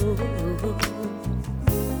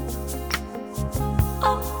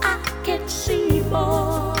 Oh, I can see,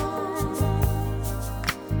 boy,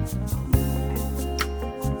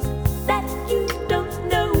 that you don't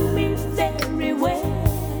know me very well.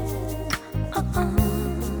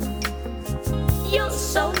 You're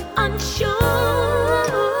so unsure,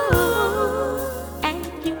 and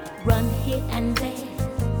you run here and there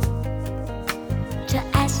to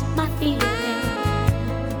ask my feelings.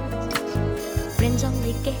 Friends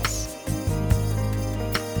only guess,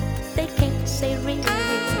 they can't say really.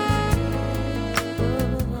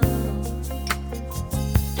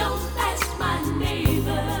 Don't ask my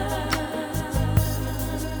neighbor.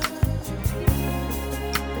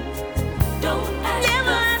 Don't ask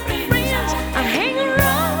the friends I hang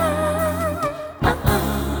around.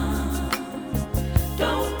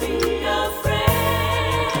 Don't be afraid.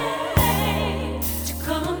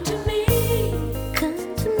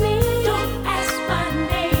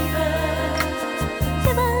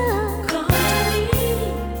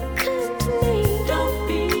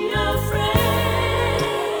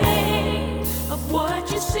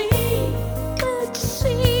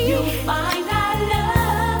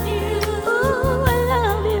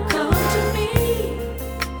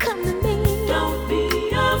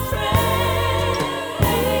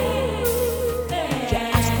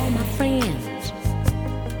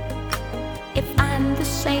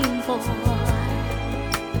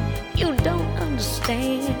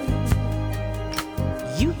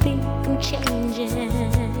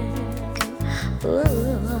 Don't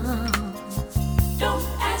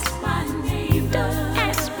ask my neighbor. Don't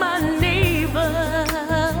ask my neighbor.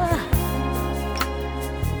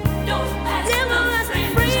 Don't ask my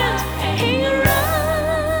friends I hang around.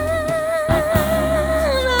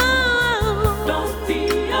 Don't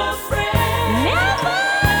be afraid. Never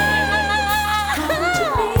come to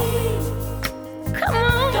me. Come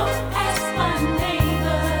on. Don't ask my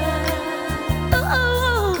neighbor.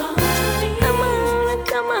 Come to me. Come on,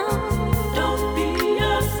 come on. Don't be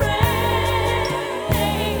afraid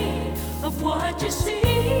of what you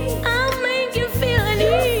see. I'll make you feel at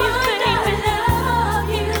ease, baby. I love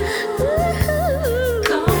you.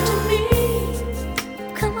 Come to me.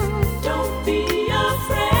 Come on. Don't be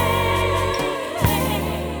afraid.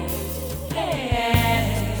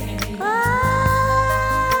 Oh,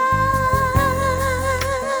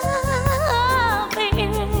 baby.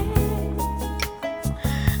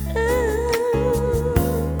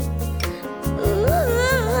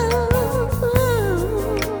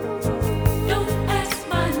 Don't ask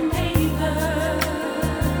my neighbor.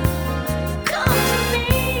 Come to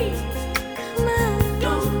me. Come on.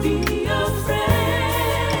 Don't be afraid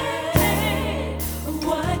of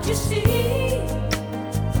what you see.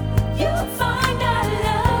 You'll find I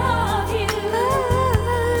love you.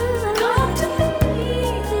 Come to me.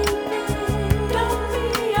 Don't be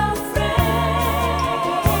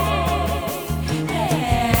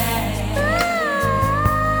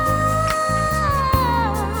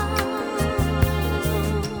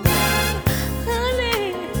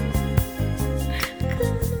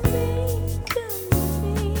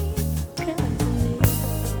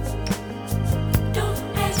Don't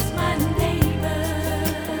ask my neighbor.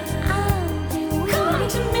 Come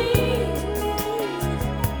to me.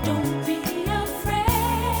 Don't be afraid.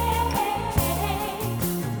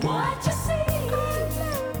 What you see,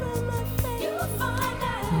 you'll find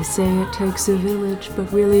They out. say it takes a village,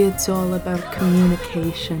 but really it's all about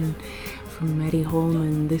communication. From Eddie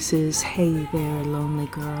Holman, this is Hey There, Lonely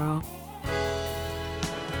Girl.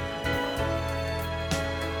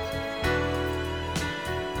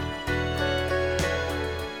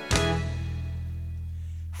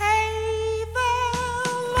 Hey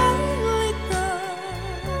there, lonely girl,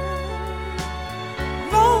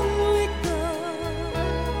 lonely girl.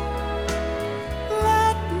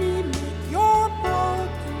 Let me make your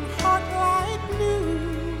broken heart like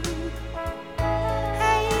new.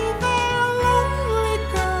 Hey there, lonely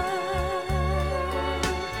girl,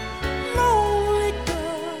 lonely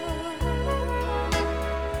girl.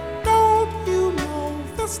 Don't you know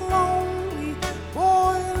this lonely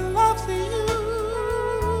boy loves you?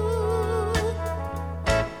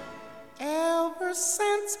 Ever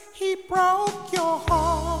since he broke your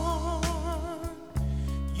heart,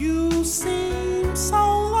 you seem so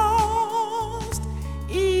lost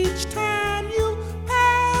each time you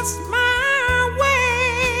pass my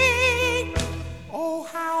way. Oh,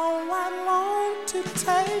 how I long to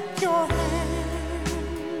take your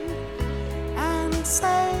hand and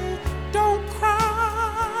say, don't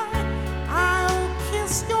cry, I'll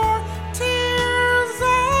kiss your tears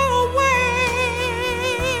away.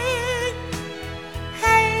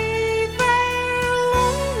 Hey there,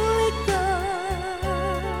 lonely girl,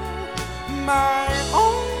 my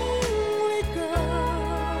only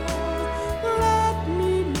girl. Let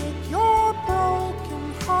me make your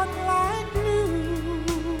broken heart like new.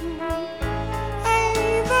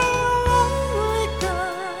 Hey there, lonely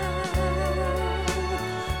girl,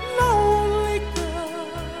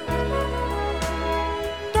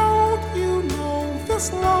 don't you know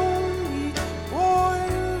this lonely boy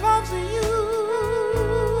loves you?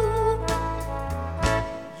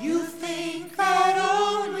 You think that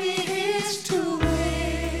only his two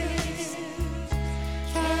lips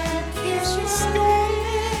can kiss your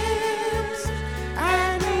lips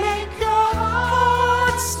and make your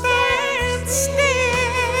heart stand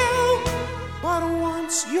still. But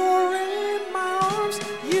once you're in my arms,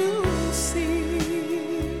 you see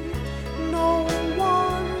no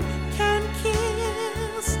one can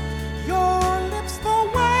kiss your lips the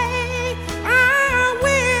way I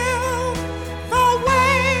will, the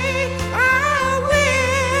way I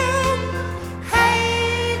will.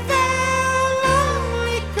 Hey there,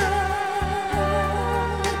 lonely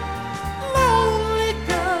girl,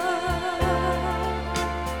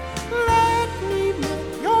 let me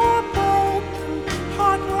make your broken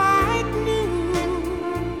heart like new.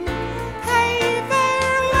 Hey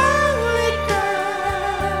there, lonely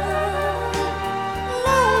girl,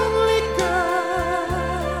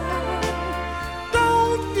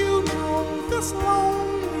 don't you know this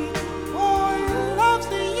lonely boy loves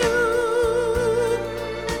you?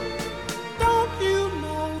 Don't you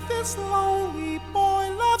know this lonely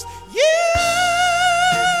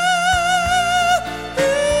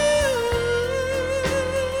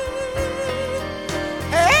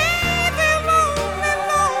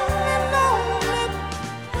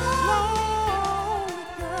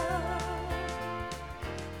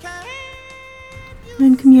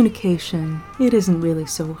And communication, it isn't really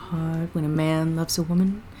so hard when a man loves a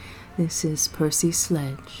woman. This is Percy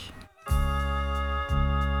Sledge.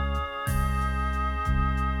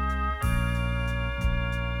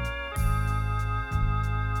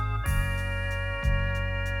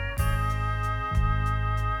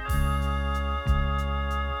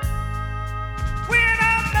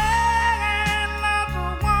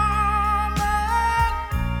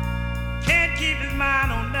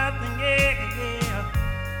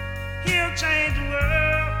 Change the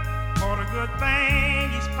world for the good thing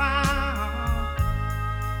he's found.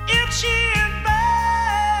 If she is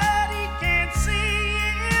bad, he can't see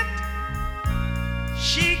it.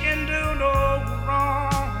 She can do no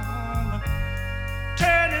wrong.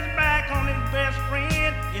 Turn his back on his best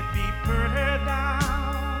friend if he put her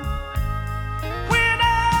down. When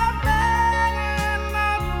I'm begging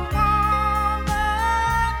another woman,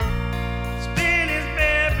 spend his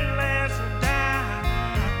very last dime,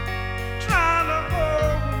 trying to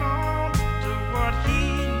hold on to what he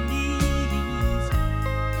needs.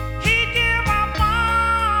 He give up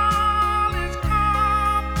all his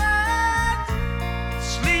comforts,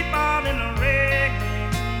 sleep out in the rain.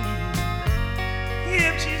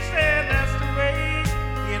 If she said that's the way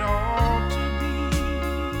it ought to be.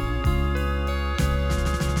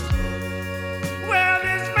 Well,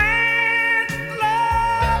 this man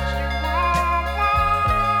loves you, woman.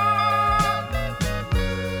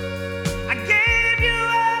 I gave you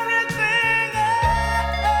everything,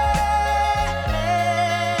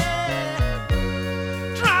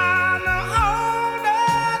 trying to hold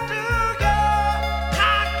on to your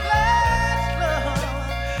high-class love.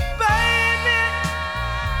 Baby,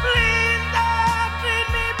 please don't treat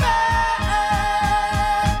me bad.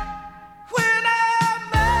 When I'm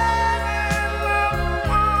married,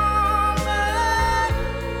 woman,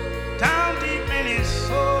 down deep in his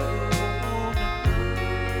soul,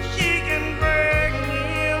 she can bring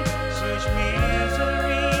him such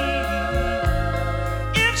misery.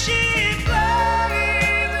 If she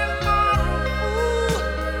plays him for a fool,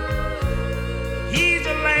 he's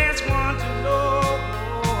the last one to know.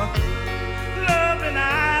 Loving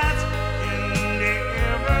eyes can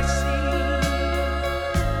never see.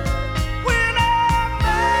 When I'm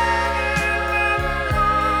married,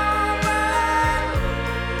 woman,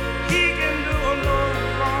 he can do no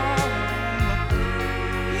wrong.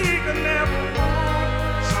 He can never want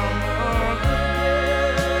some other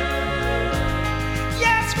girl.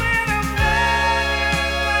 Yes, when I'm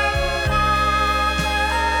married, woman,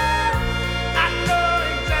 I know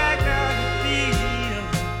exactly how to feel.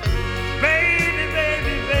 Baby,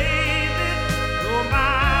 baby, baby, you're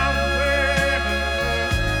my world.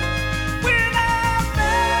 When I'm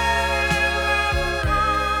married,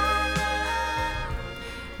 woman.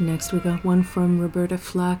 Next we got one from Roberta,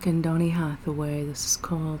 Flack, and Donny Hathaway. This is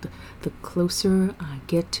called The Closer I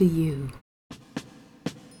Get to You.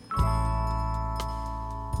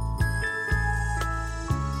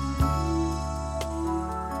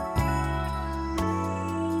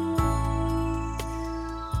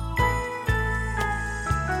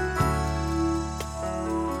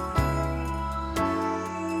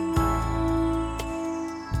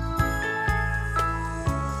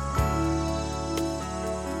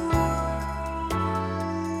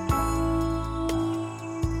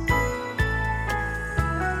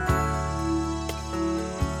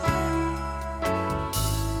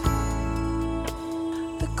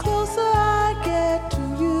 The closer I get to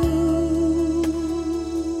you,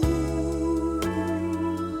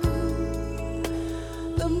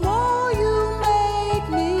 the more you make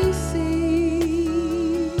me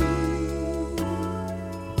see.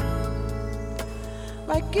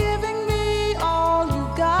 By giving me all you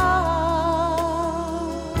got,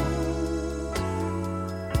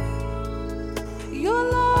 your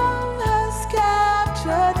love has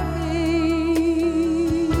captured me.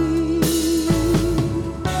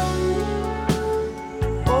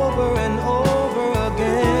 Over and over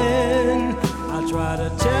again, I try to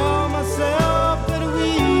tell myself that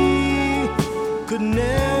we could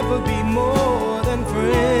never be more than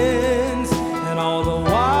friends. And all the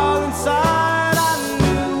while inside, I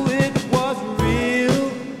knew it was real,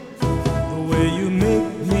 the way you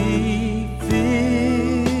make me feel.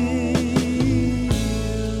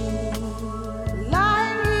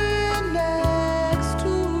 Lying here next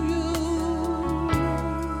to you,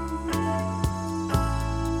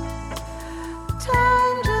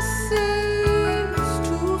 time just seems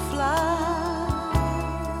to fly.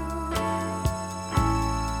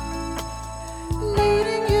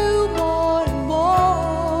 Needing you more and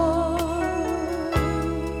more.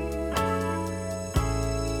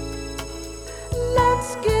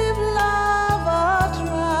 Let's give love a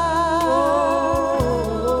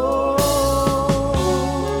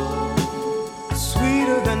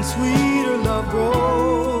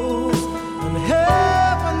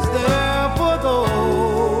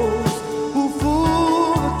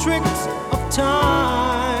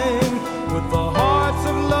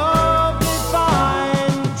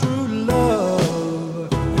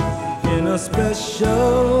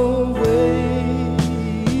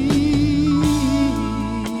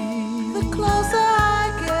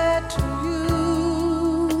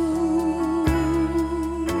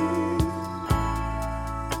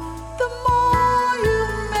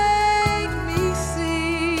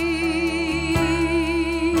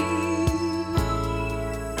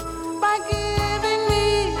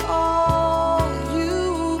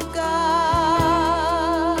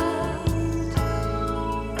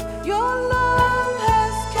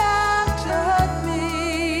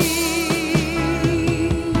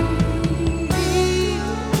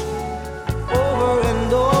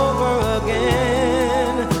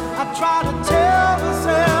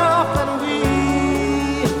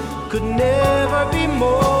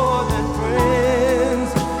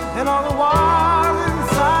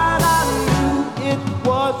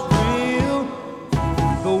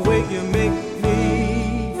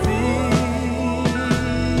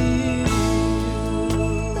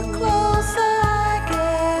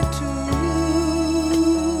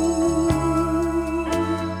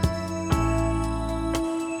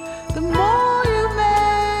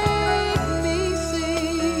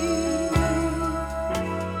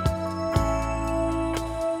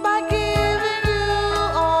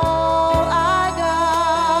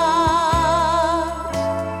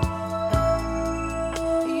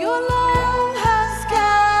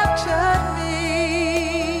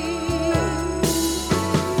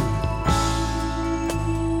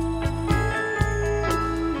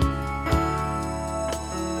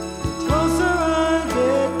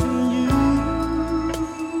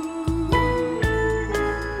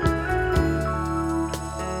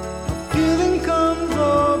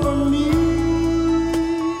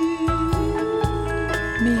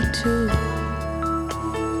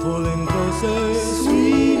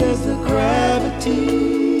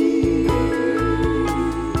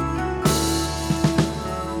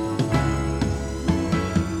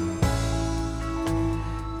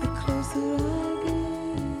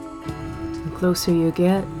closer you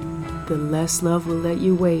get, the less love will let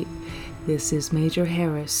you wait. This is Major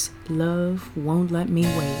Harris. Love won't let me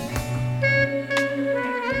wait.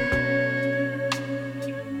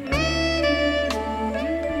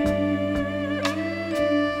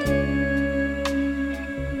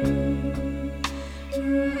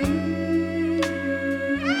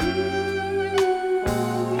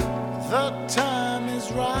 The time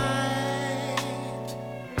is right.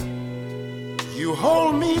 You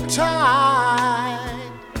hold me tight,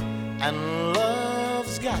 and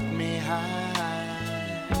love's got me high.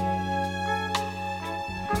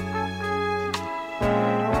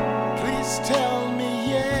 Please tell me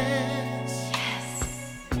yes,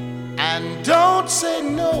 and don't say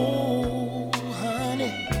no,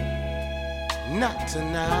 honey, not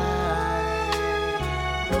tonight.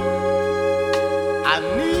 I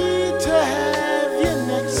need to have you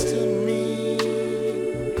next to me,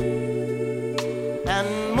 and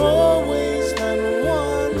more ways than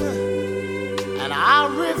one, and I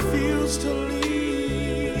refuse to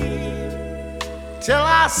leave till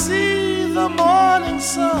I see the morning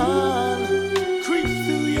sun creep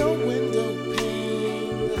through your window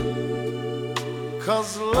pane.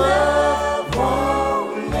 'Cause love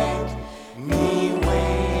won't let me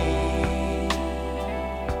wait.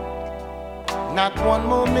 Not one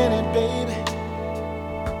more minute, baby.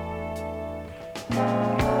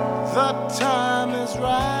 The time is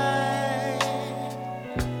right.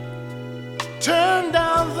 Turn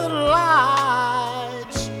down the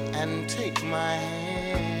lights and take my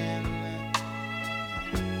hand.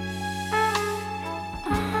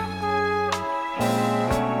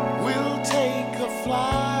 We'll take a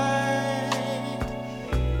flight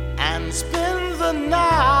and spend the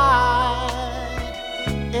night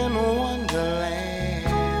in Wonderland.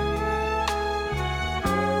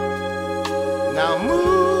 Now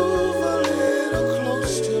move a little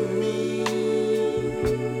close to me.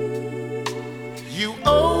 You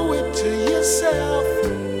owe it to yourself,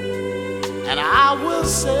 and I will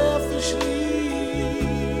selfishly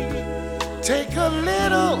take a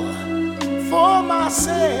little for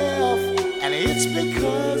myself, and it's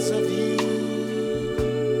because of you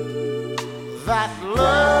that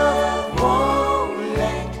love won't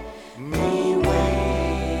let me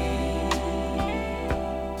wait.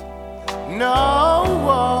 No,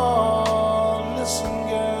 listen,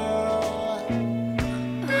 girl.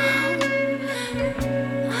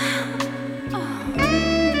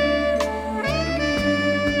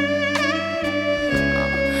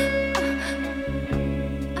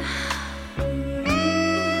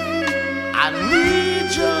 I need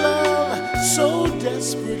your love so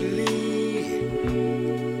desperately,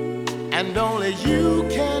 and only you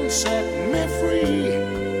can set me free.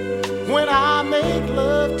 When I make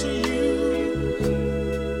love to you,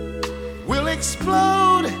 we'll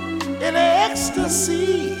explode in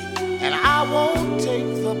ecstasy, and I won't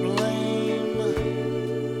take the blame.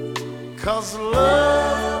 'Cause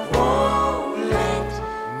love won't let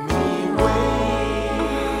me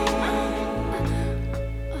wait.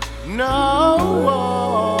 No,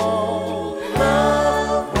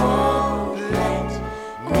 love won't let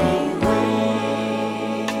me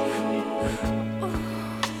wait.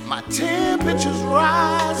 My temperature's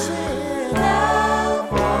rising,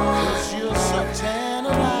 'cause you're so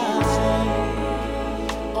tantalizing.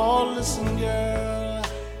 Oh, listen, girl.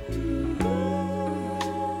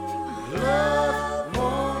 Love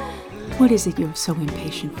won't. What is it you're so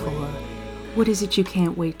impatient for? What is it you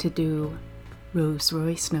can't wait to do?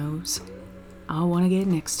 Royce knows. I want to get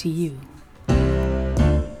next to you.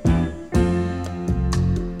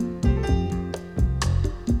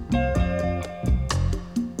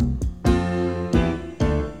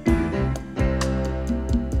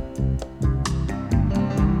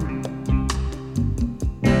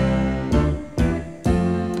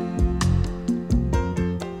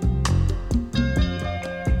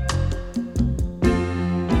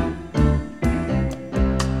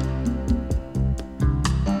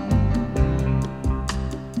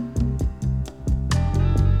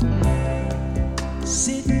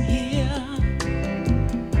 Sitting here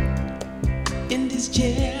in this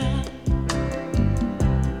chair,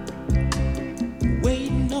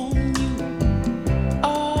 waiting on you,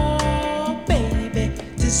 oh baby,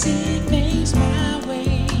 to see things my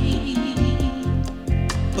way.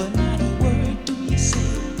 But not a word do you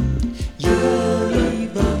say, you won't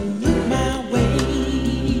even look my way.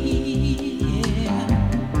 Yeah.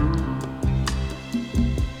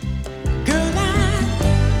 Girl, I'm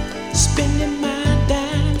spending my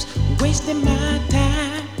wasting my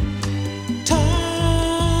time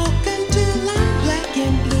talking till I'm black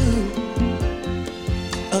and blue.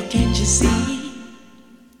 Oh, can't you see?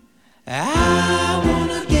 I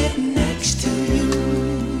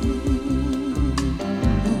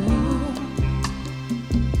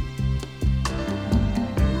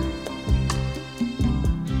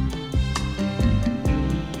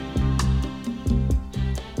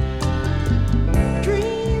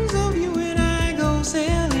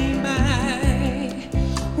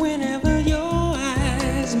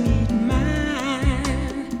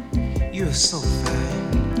You're so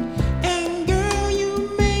fine. And girl,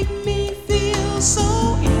 you make me feel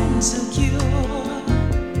so insecure.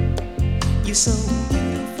 You're so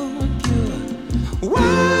beautiful and pure.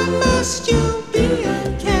 Why must you be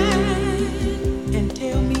unkind and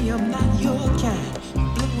tell me I'm not your kind? You're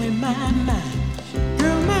blowing my mind.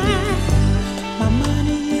 Girl, my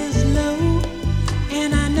money is low,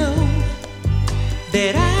 and I know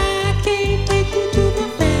that I can't take you to the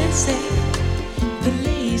fancy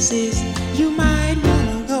places you might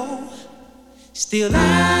wanna go. Still,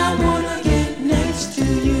 I wanna get next to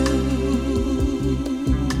you.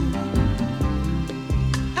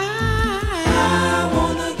 I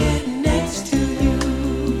wanna get next to you,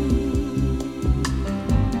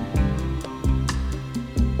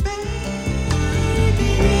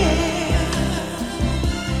 baby.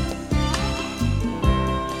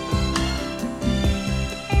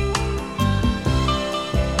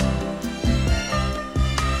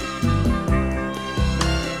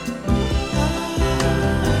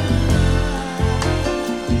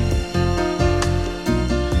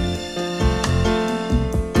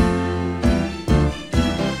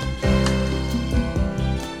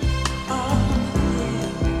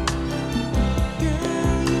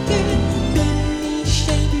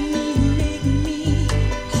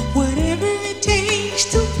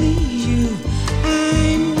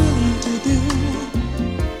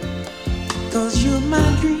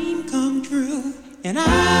 And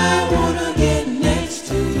I wanna get next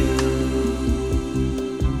to you,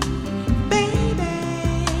 baby.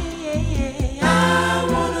 I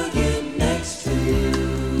wanna get next to you.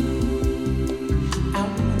 I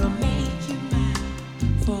wanna make you mine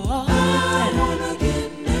for all time. I wanna get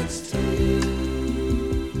next to you.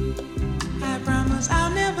 I promise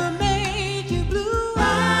I'll never make you blue.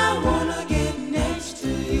 I wanna get next to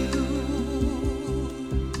you.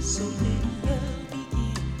 So let love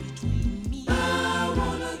begin between me.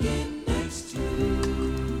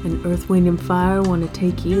 And Earth, Wind, and Fire want to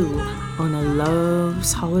take you on a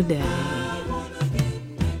love's holiday.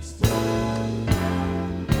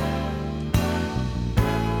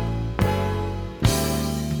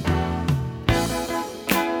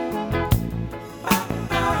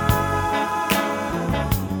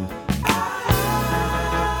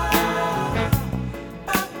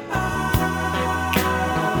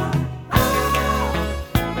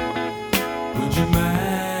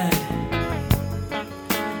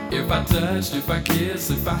 If I kissed,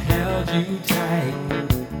 if I held you tight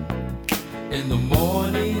in the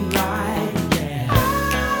morning light, yeah.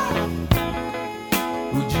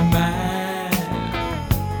 Would you mind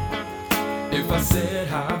if I said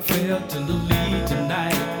how I felt in the lead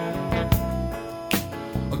tonight?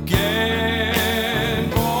 Again,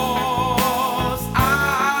 'cause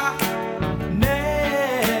I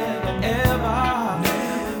never ever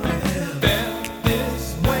felt this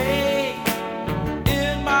way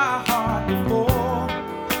in my heart before.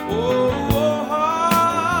 Oh,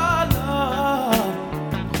 love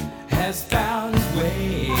has found its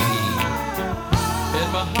way in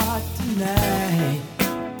my heart tonight.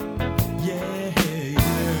 Yeah, yeah.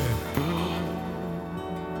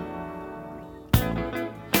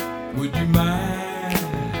 Would you mind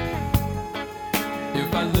if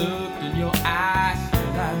I looked in your eyes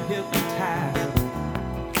and I'm hypnotized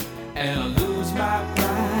and I lose my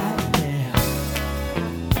pride? Yeah.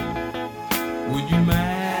 Would you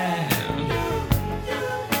mind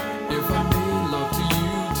if I made love to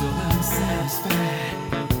you till I'm satisfied?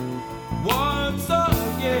 Once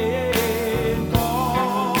again, 'cause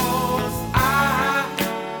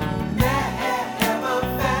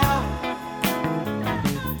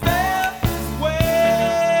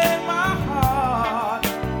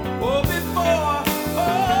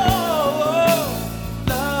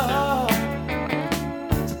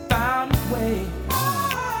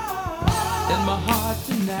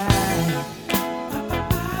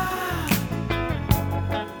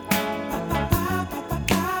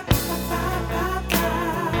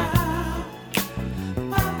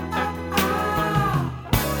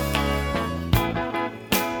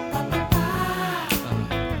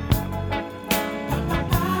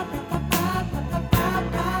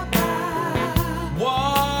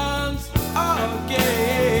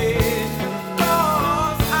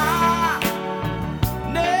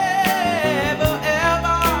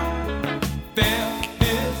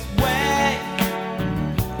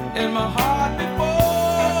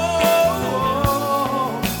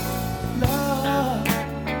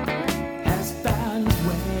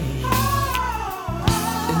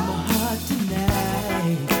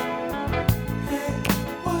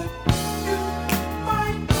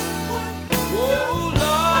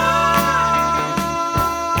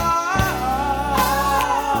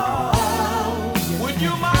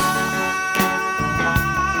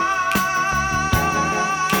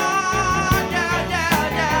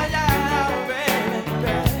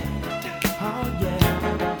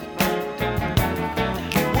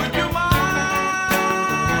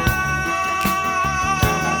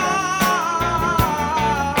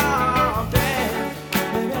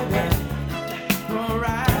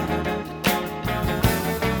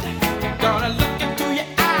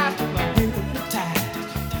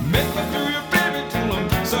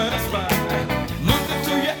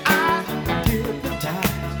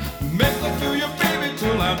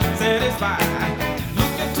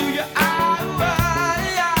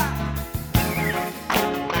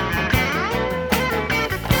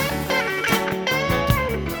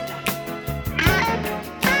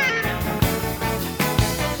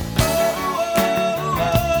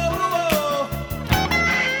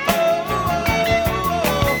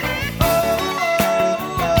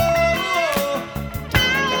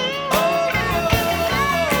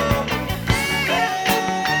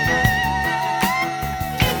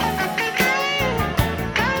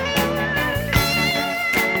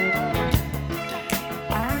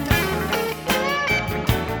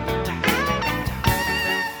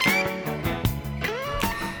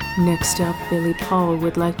Next up, Billy Paul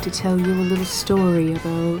would like to tell you a little story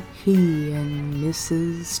about he and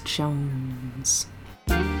Mrs. Jones.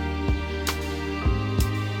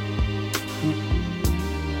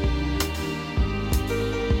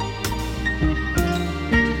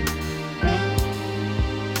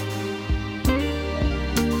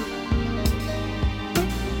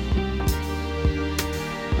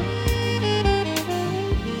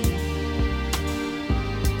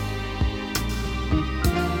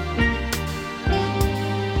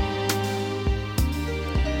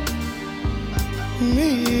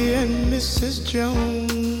 Me and Mrs.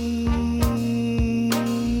 Jones,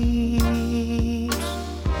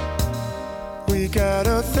 we got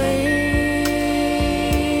a thing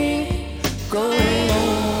going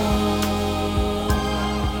on.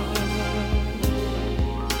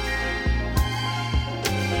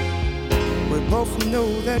 We both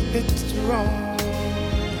know that it's wrong,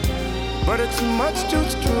 but it's much too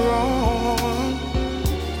strong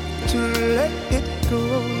to let it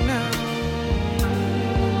go now.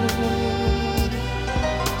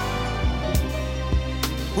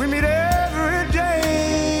 We meet every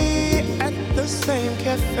day at the same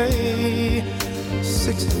cafe,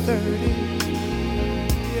 6:30,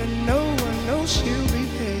 and no one knows she'll be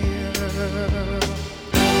there.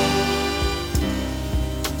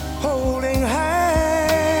 Holding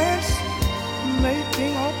hands,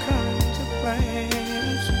 making all kinds of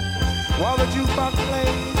plans, while the jukebox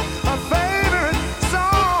plays our favorite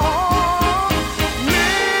song. Me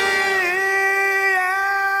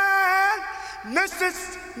and Mrs.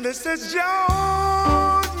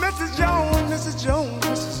 Jones, Mrs. Jones, Mrs. Jones,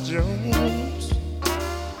 Mrs. Jones,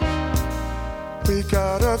 we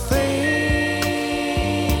got a thing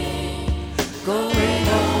going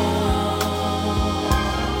on.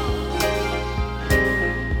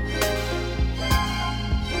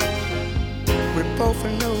 We both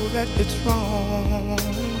know that it's wrong,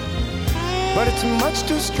 but it's much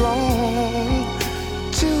too strong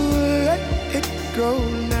to let it go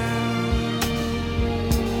now.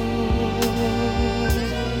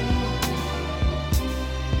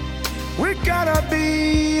 We gotta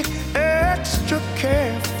be extra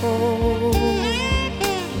careful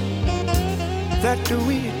that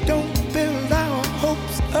we don't build our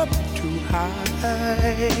hopes up too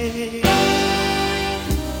high,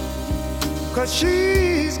 'cause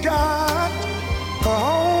she's got her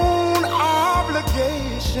own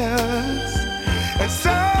obligations, and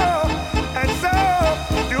so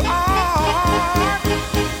do I.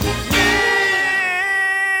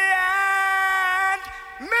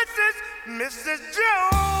 Mrs.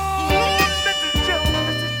 Jones, Mrs. Jones,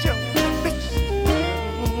 Mrs. Jones, Mrs.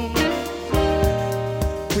 Jones,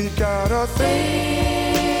 we got a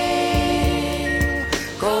thing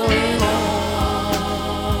going on.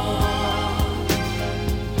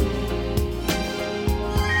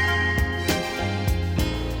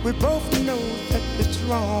 We both know that it's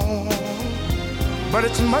wrong, but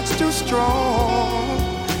it's much too strong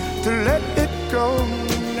to let it go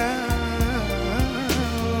now.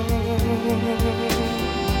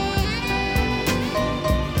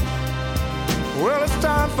 Well, it's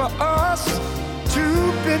time for us to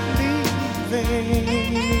believe.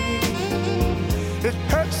 It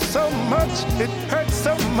hurts so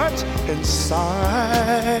much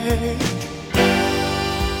inside.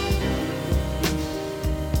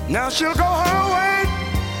 Now she'll go her way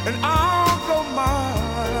and I'll go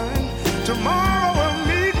mine. Tomorrow we'll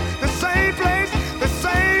meet the same place, the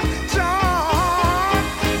same time.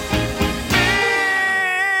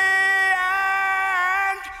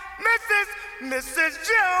 And Mrs.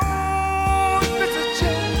 Jones, Mrs.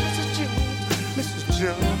 Jones, Mrs. Jones, Mrs.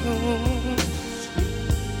 Jones,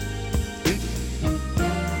 we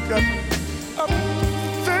got a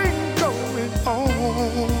thing going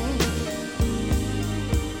on.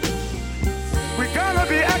 We gotta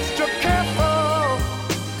be extra careful.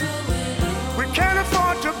 We can't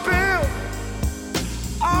afford to build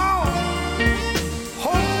our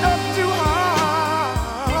hopes up too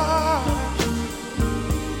high.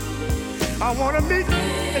 I wanna meet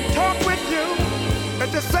and talk with you at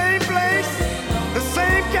the same place, the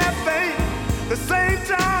same cafe, the same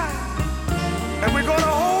time. And we're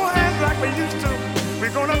gonna hold hands like we used to.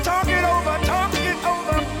 We're gonna talk it over, talk it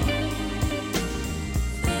over.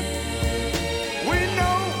 We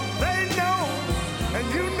know, they know, and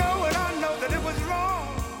you know and I know that it was wrong.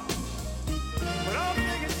 But I'm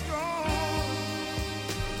thinking strong.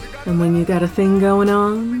 And when you got a thing going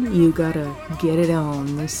on, you gotta get it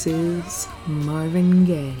on. This is Marvin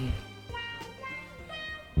Gaye.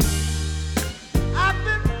 I've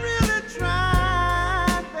been really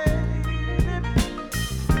trying, baby,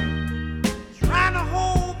 trying to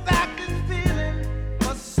hold back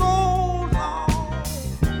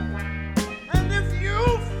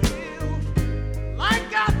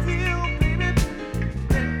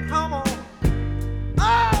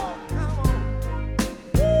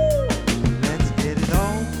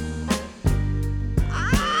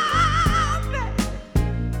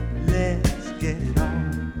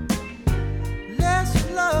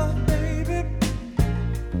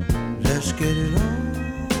get it on.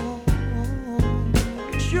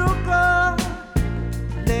 Sugar,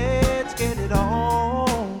 let's get it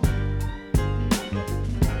on.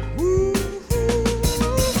 Woo.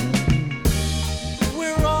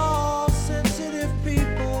 We're all sensitive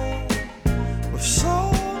people with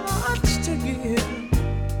so much to give.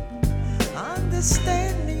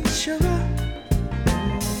 Understand me, sugar.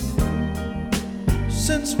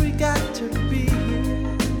 Since we got to be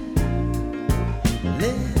here,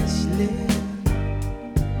 let's live.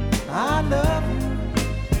 I love you.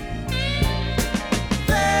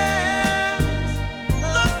 There's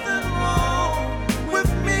nothing wrong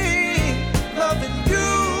with me loving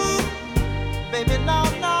you, baby, no,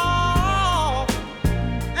 no.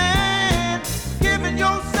 And giving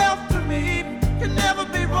yourself to me can never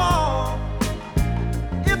be wrong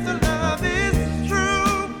if the love is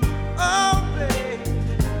true. Oh, baby.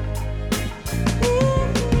 Ooh.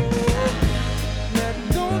 Now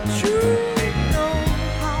don't you know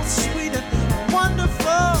how sweet and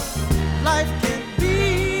wonderful life can be?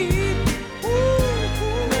 Ooh.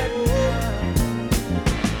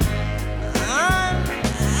 I'm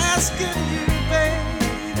asking you,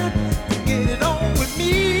 baby, to get it on with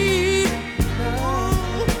me. Ooh.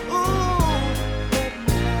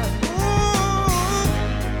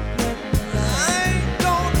 I ain't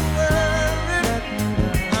gonna worry,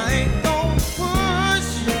 I ain't gonna push,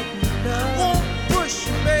 I won't push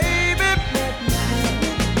you, baby.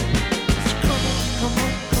 Come on, come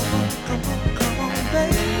on, come on, come on, come on,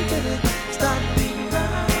 baby. Stop being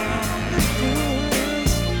around the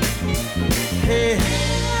bush. Hey,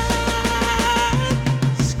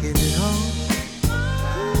 let's get it on.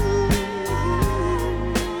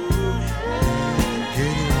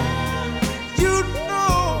 Get it on. You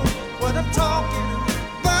know what I'm talking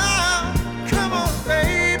about. Come on,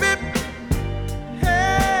 baby.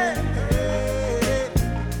 Hey, hey,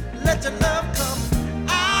 let your love come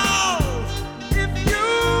out. If you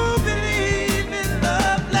believe in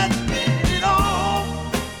love, let's get it on.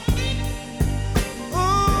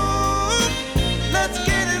 Ooh, let's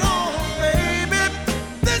get it on, baby.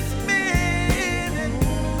 This minute,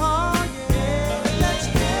 oh yeah, let's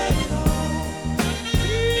get it on.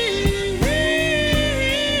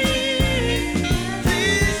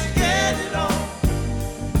 Please get it on.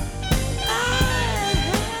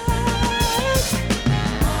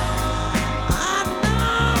 I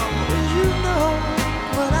know you know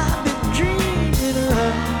what I've been dreaming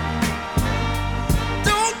of.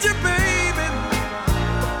 Don't you, baby?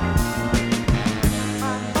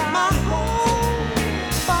 My whole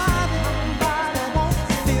body won't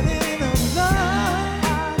feel it of love.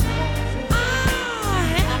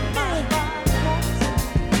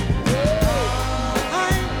 I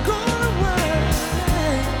ain't gonna worry.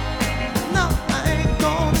 No, I ain't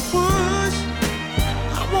gonna push.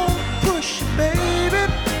 I won't push you, baby.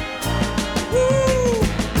 Woo!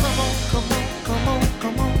 Come on, come on, come on,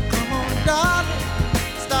 come on, come on, darling.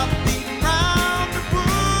 Stop beating round the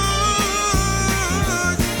bush.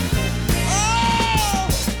 Oh,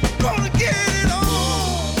 gonna get it on.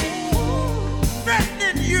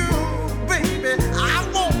 Threatening you, baby. I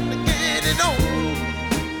want to get it on.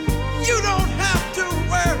 You don't have to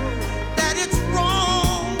worry that it's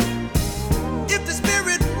wrong. If the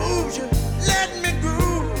spirit moves you, let me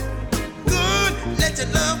groove. Good, let your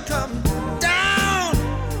love come down.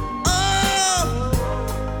 Oh,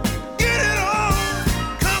 get it on.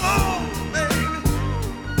 Come on, baby.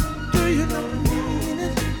 Do you know the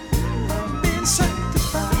meaning of being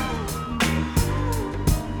sanctified?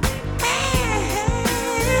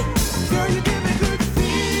 Hey, girl, you give me good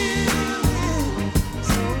feeling.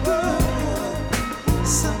 So good,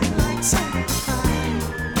 something like sanctified.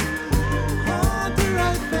 On the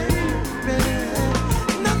right, baby.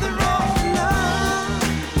 Nothing wrong with love.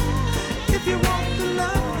 If you want the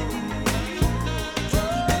love,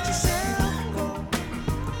 let yourself go.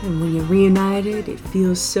 And when you're reunited, it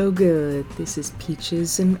feels so good. This is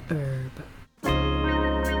Peaches and Herb.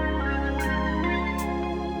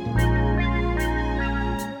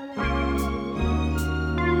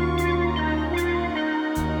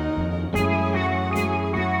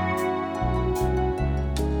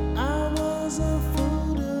 I was a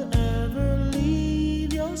fool to ever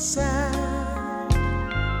leave your side.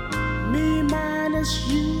 Me minus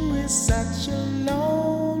you is such a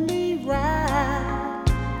lonely ride.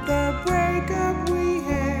 The breakup we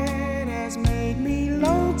had has made me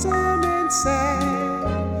lonesome and sad.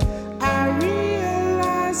 I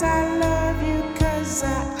realize I love you 'cause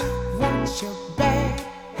I want you back.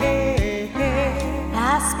 Hey, hey.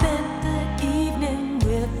 I spent the evening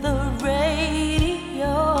with the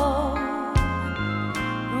radio.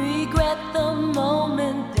 Regret the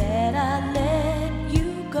moment that I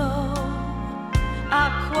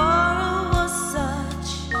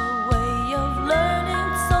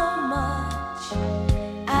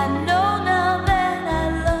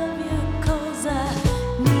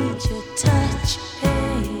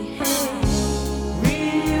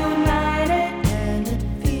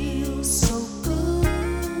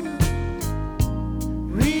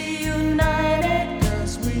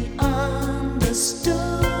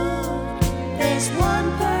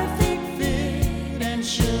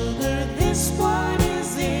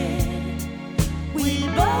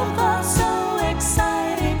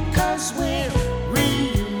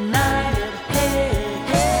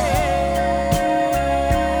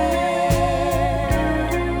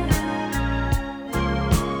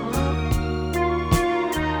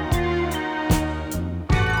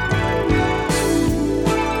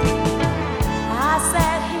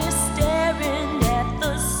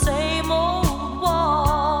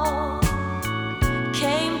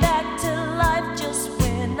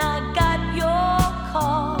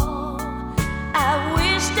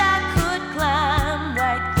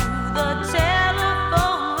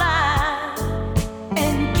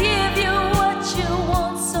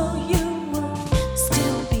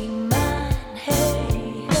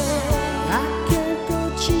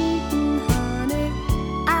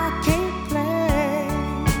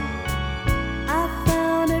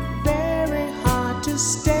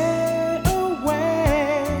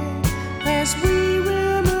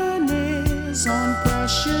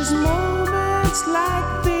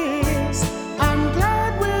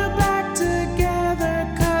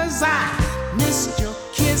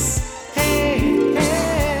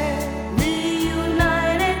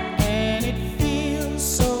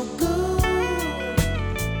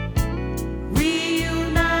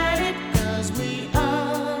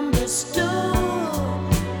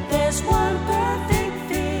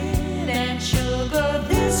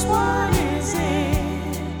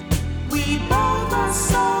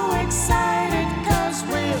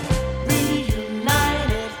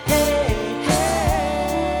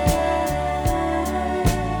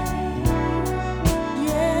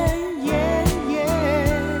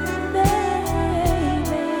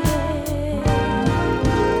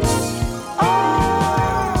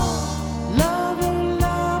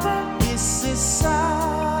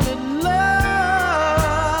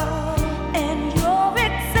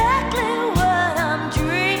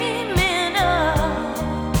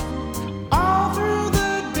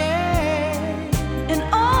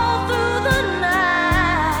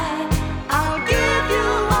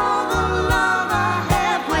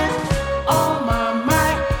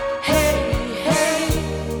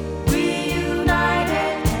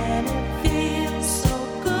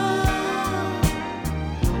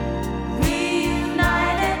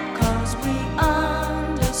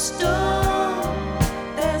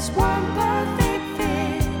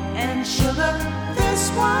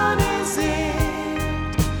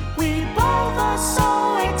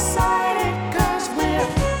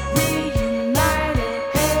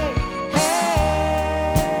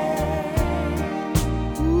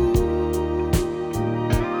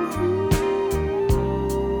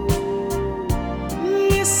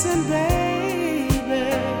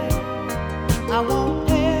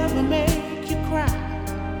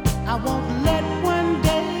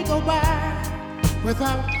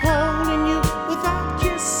without holding you, without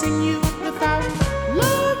kissing you, without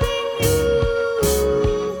loving you.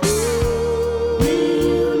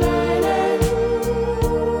 Reunited.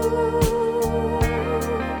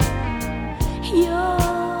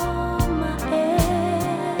 You're my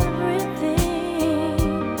everything.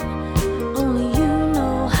 Only you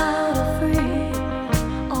know how to free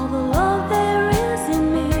all the love there is in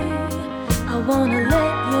me. I wanna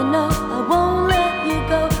let you know I won't let you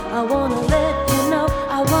go. I wanna let you know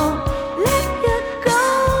I won't let you go.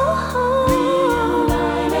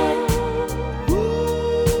 Reunited.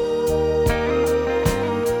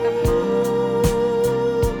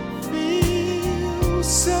 Feels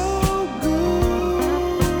so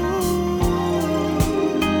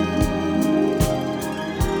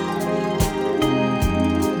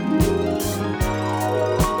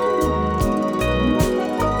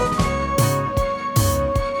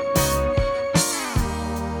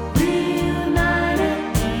Reunited,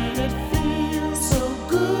 and it feels so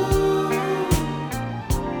good.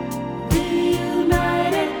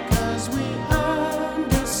 Reunited, 'cause we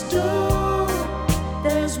understood.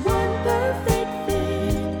 There's one perfect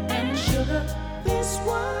fit, and sugar, this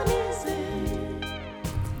one is it.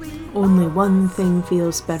 Only one thing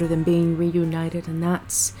feels better than being reunited, and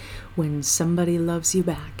that's when somebody loves you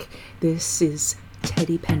back. This is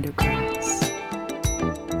Teddy Pendergrass.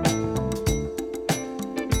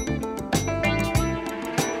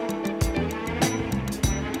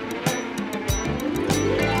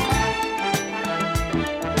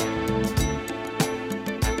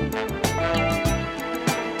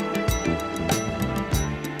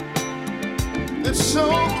 It's so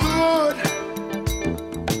good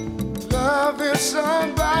loving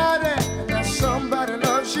somebody, and that somebody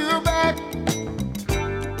loves you back.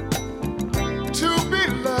 to be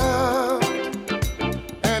loved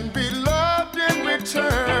and be loved in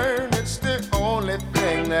return. It's the only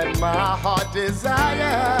thing that my heart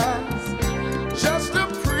desires. Just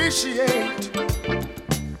appreciate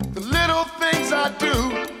the little things I do.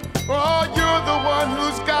 Oh, you're the one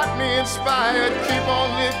who's got me inspired. Keep on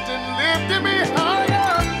lifting me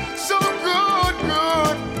higher. So good,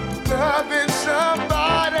 loving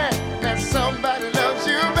somebody and somebody loves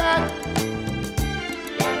you back.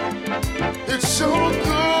 It's so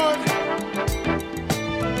good,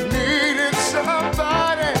 needing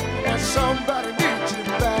somebody and somebody needs you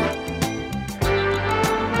back.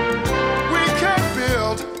 We can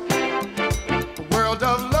build a world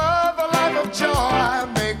of love, a life of joy,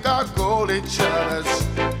 make our goal each other's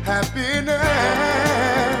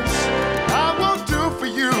happiness. I will do for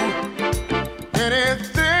you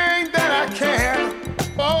anything that I can.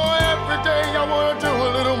 Oh, every day I want to do a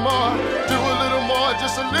little more,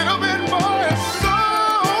 just a little bit more. It's so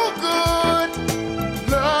good,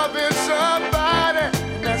 loving somebody,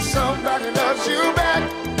 and that somebody loves you back,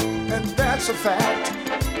 and that's a fact.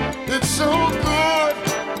 It's so good,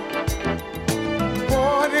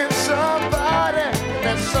 wanting somebody,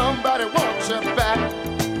 and somebody wants you back.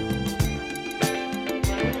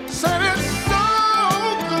 Said it's so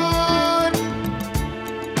good.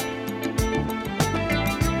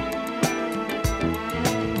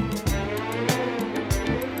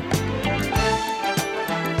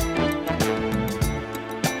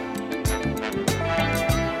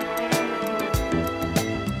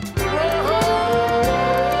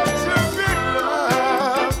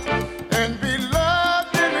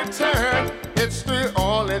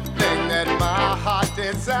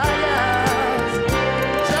 Desires.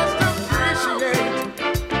 Just appreciate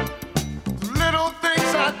the little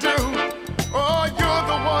things I do. Oh, you're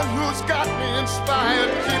the one who's got me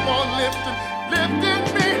inspired. Keep on lifting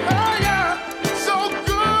me higher. So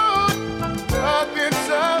good, loving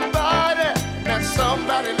somebody, and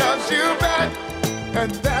somebody loves you back,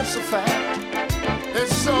 and that's a fact.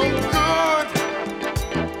 It's so good,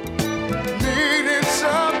 needing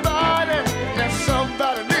somebody, and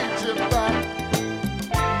somebody needs you back.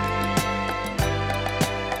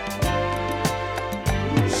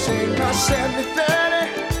 Now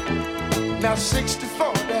 70-30, now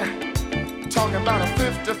 60-40, talking about a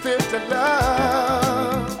 50-50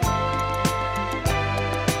 love.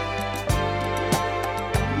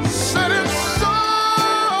 Said it's so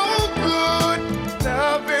good,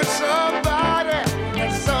 loving somebody,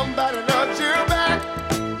 and somebody loves you back,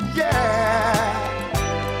 yeah.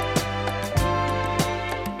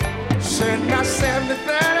 Said now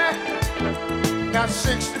 70-30, now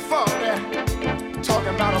 60-40.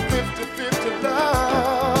 Talking about a 50-50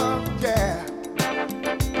 love, yeah.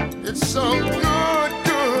 It's so good,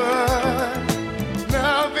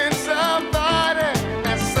 loving somebody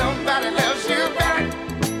and somebody loves you back.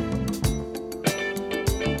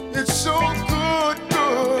 It's so good.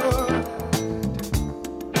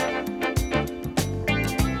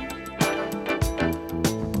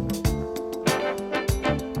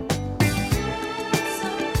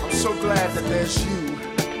 I'm so glad that there's you.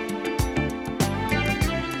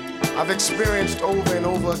 I've experienced over and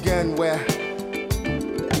over again where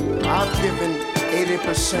I've given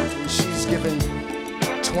 80% and she's given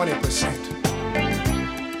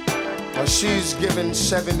 20%. Or she's given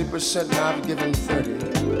 70% and I've given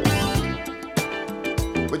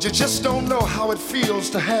 30%. But you just don't know how it feels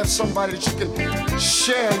to have somebody that you can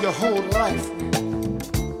share your whole life with.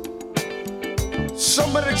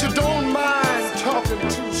 Somebody that you don't mind talking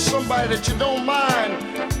to, somebody that you don't mind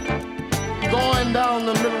going down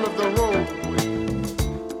the middle of the road with.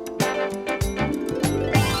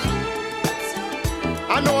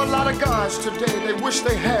 I know a lot of guys today, they wish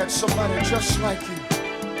they had somebody just like you.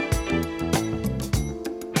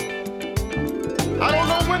 I don't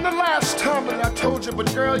know when the last time that I told you,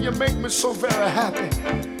 but girl, you make me so very happy.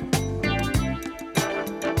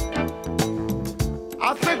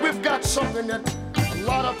 I think we've got something that a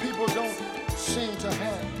lot of people don't seem to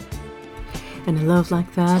have. And a love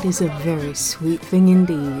like that is a very sweet thing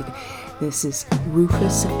indeed. This is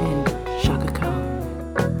Rufus and Chaka.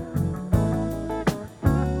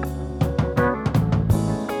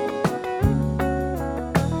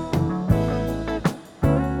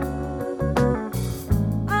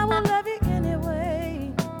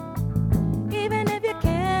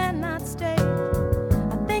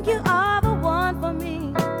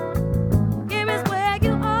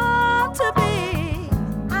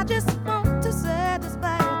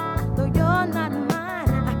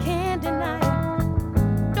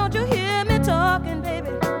 Don't you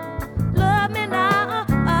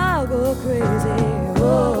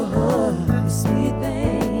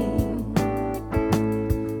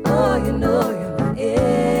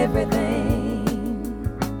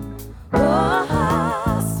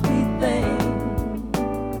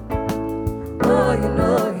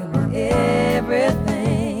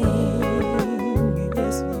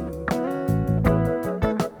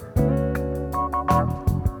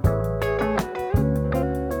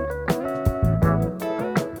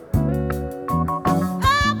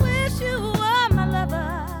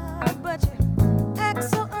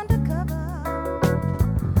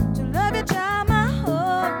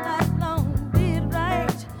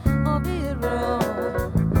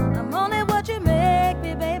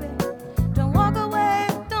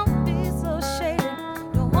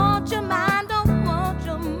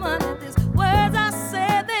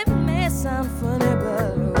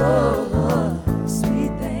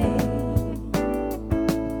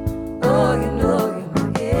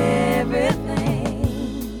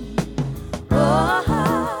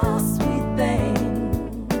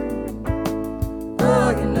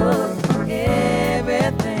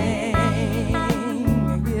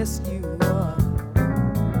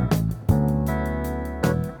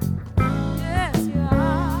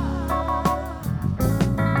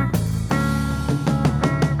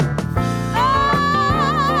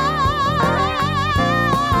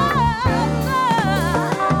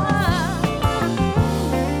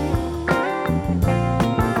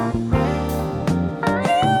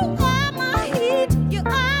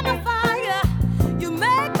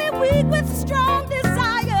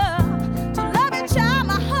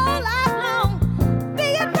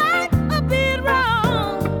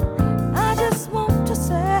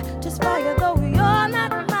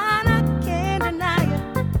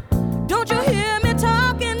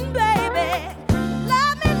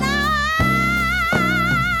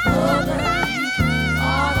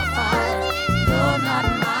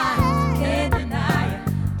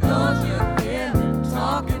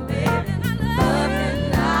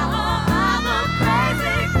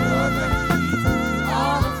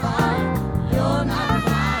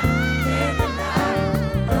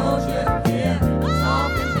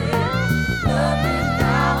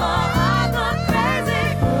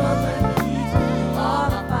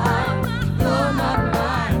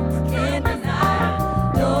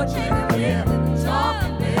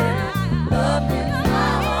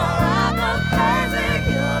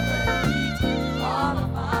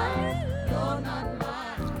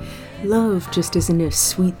love just isn't a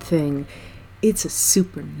sweet thing, it's a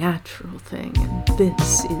supernatural thing, and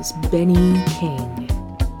this is Benny King.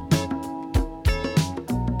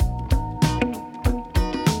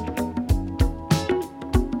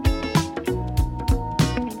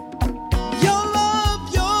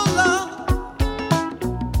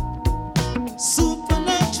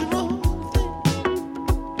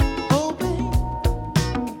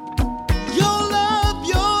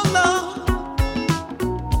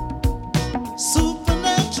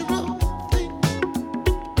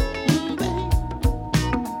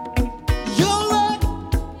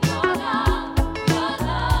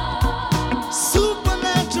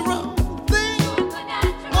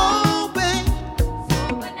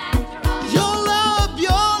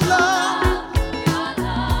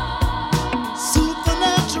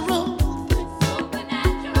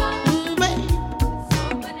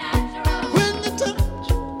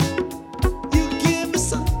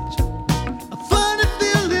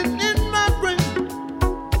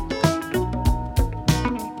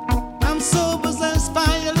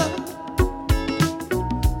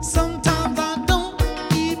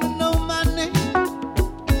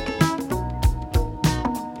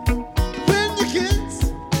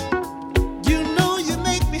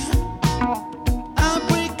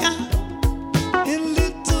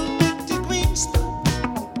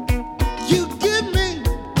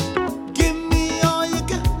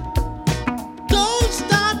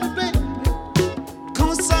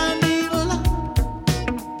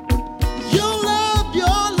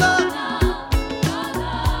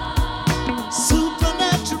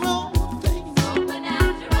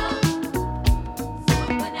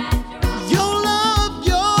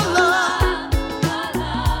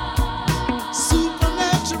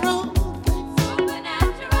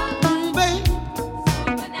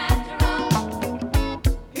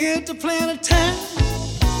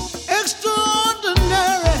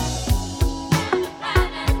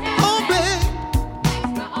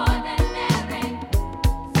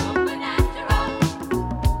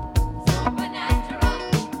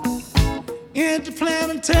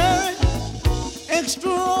 Interplanetary,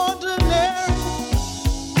 extraordinary.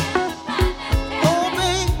 Oh,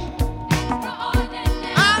 baby,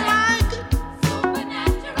 I like it.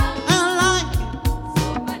 I like it.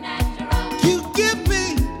 You give me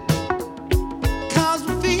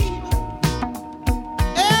cosmic fever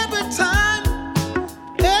every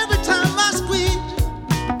time I squeeze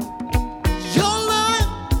your love,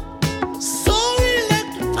 so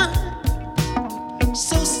electrifying,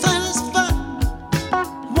 so satisfying.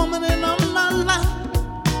 Woman in all my life,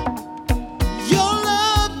 your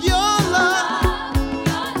love,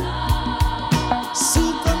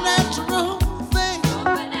 supernatural thing.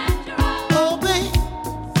 Oh, baby,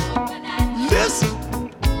 listen,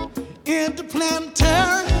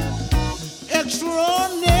 interplanetary,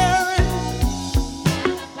 extraordinary.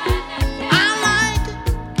 I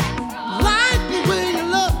like the way you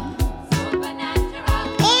love me.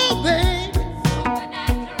 Oh, baby,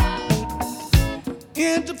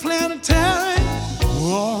 interplanetary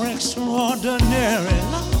or extraordinary.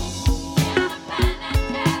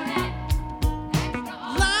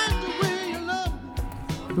 Like the way you love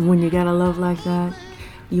me. When you got a love like that,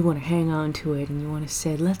 you want to hang on to it and you want to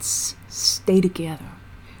say, let's stay together.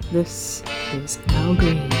 This is Al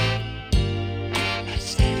Green.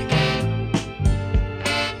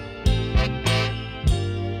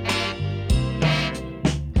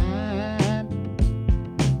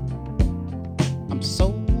 I'm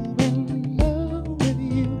so in love with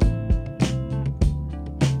you.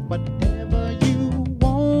 Whatever you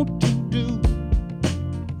want to do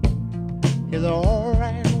is all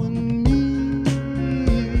right with me.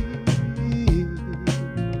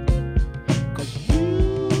 'Cause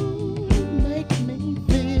you make me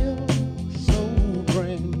feel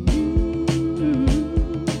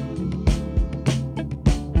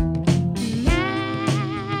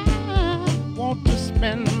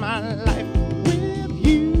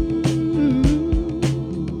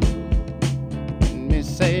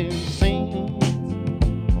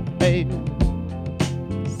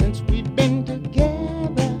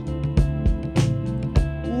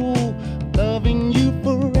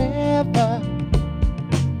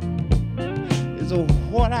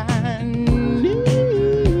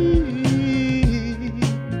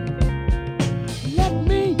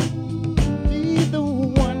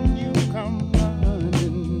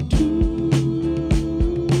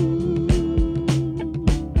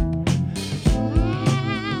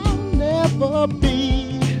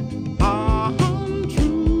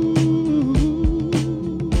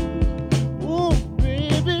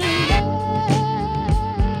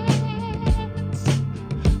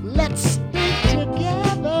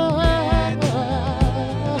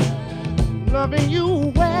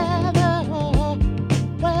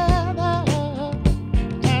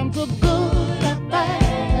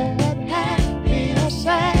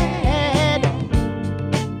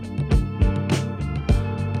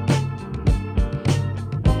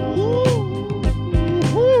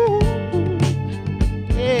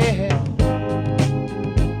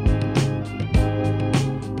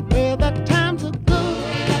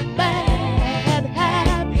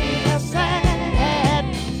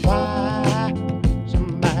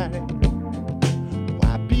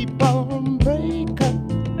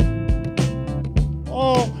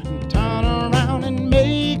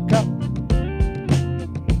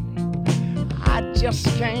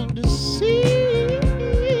came to see.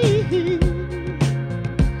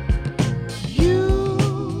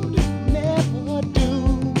 You'd never do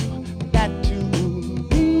that to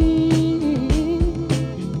me,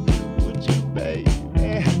 would you,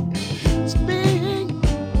 baby? Spinning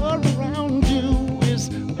around you is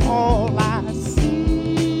all I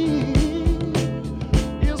see.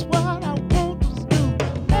 Is what I want to do.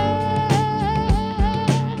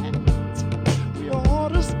 We ought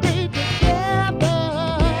to stay together,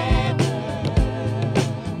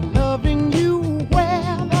 loving you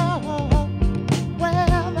weather,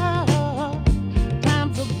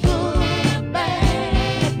 times are good and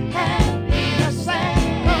bad, happy and sad.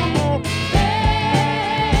 Come on,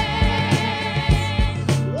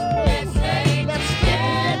 let's stay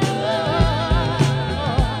together,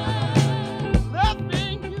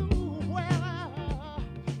 loving you weather.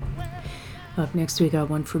 Up next, we got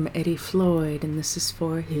one from Eddie Floyd, and this is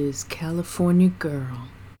for his California Girl.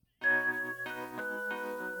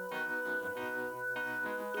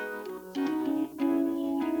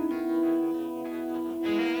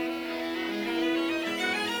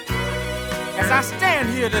 As I stand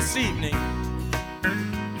here this evening,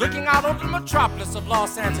 looking out over the metropolis of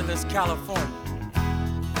Los Angeles, California,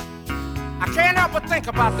 I can't help but think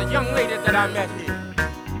about the young lady that I met here.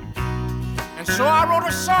 And so I wrote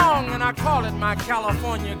a song and I call it my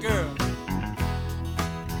California Girl.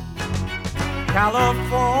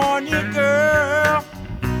 California girl,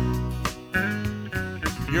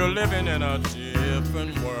 you're living in a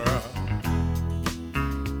different world.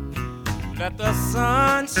 Let the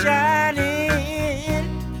sun shine in,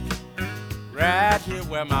 right here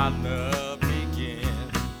where my love begins.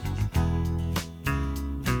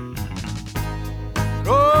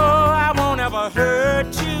 Oh, I won't ever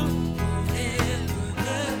hurt you.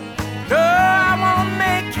 No, I won't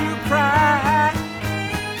make you cry.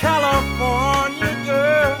 California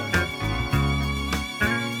girl,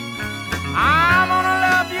 I'm gonna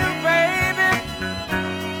love you, baby,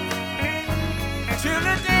 till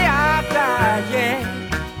the day I die, yeah.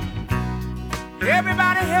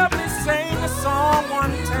 Everybody help me sing the song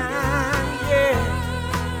one time, yeah.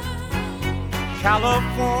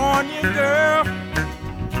 California girl,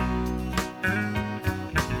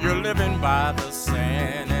 you're living by the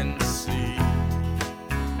sand and sea,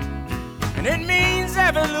 and it means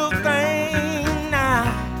every little thing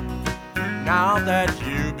now that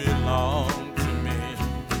you belong to me.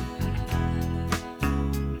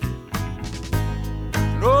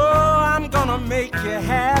 Oh, I'm gonna make you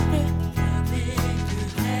happy.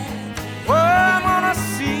 Oh, I'm gonna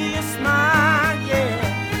see you smile, yeah.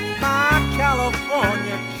 My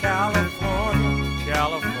California, California,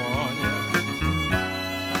 California.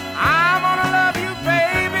 I'm gonna love you,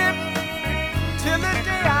 baby, till the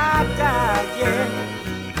day I die, yeah.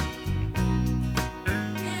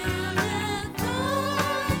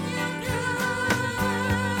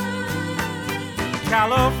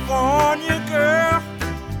 California girl,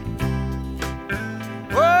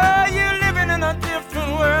 oh, you're living in a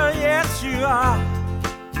different world, yes you are.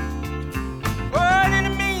 Oh, and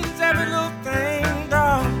it means every little thing,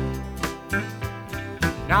 dog.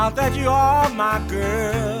 Now that you are my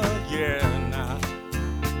girl, yeah, now.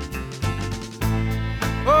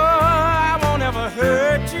 Oh, I won't ever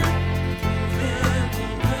hurt you.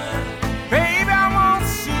 Baby, I won't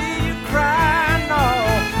see you cry, no.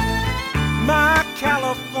 My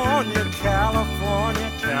California, California,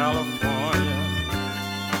 California.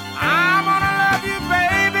 I'm gonna love you,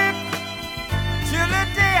 baby, till the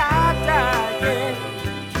day I die, yeah.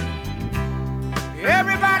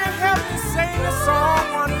 Everybody help me sing the song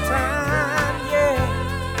one time, yeah.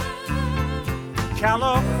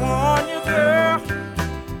 California girl,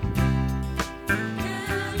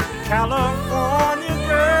 California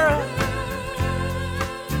girl.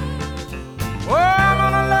 Oh, I'm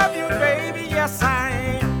gonna love you, baby, yes I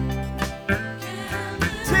am.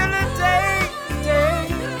 Till the day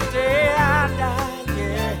I die,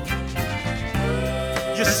 yeah.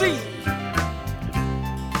 You see,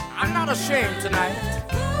 I'm not ashamed tonight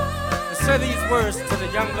to say these words to the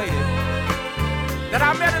young lady that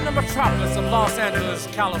I met in the metropolis of Los Angeles,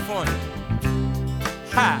 California.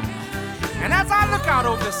 Hi. And as I look out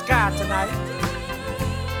over the sky tonight,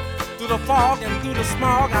 through the fog and through the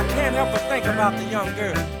smog, I can't help but think about the young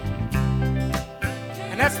girl.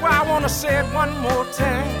 And that's why I want to say it one more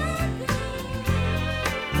time.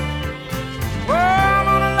 Oh, I'm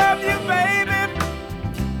gonna love you, baby,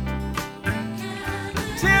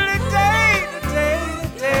 till the day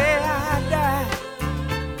I die.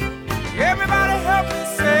 Everybody help me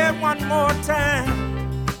say it one more time.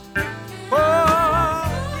 Oh,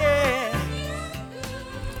 yeah.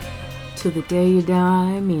 To the Day You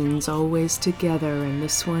Die means Always Together, and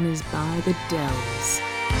this one is by the Dells.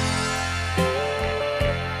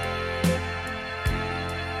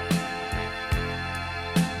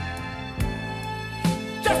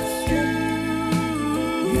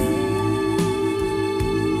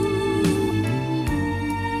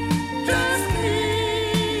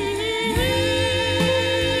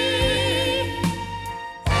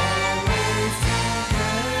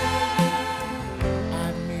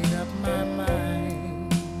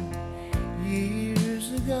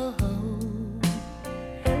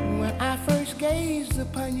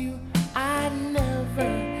 Upon you, I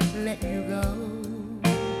never let you go.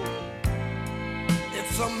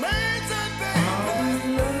 It's amazing, baby.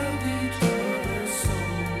 We love each other so,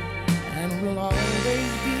 and we'll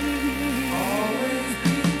always be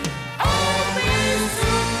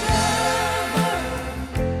together.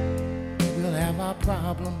 We'll have our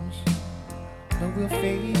problems, but we'll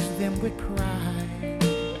face them with pride.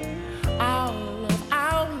 Our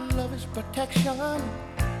love is protection,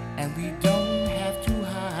 and we don't have to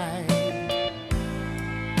hide.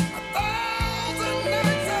 1,000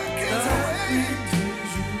 nights I kiss away,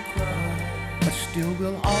 tears you cry, but still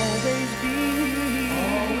we'll always be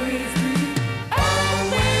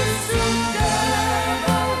together.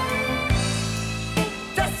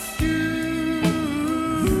 Just you,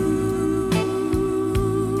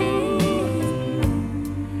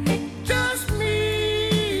 just me.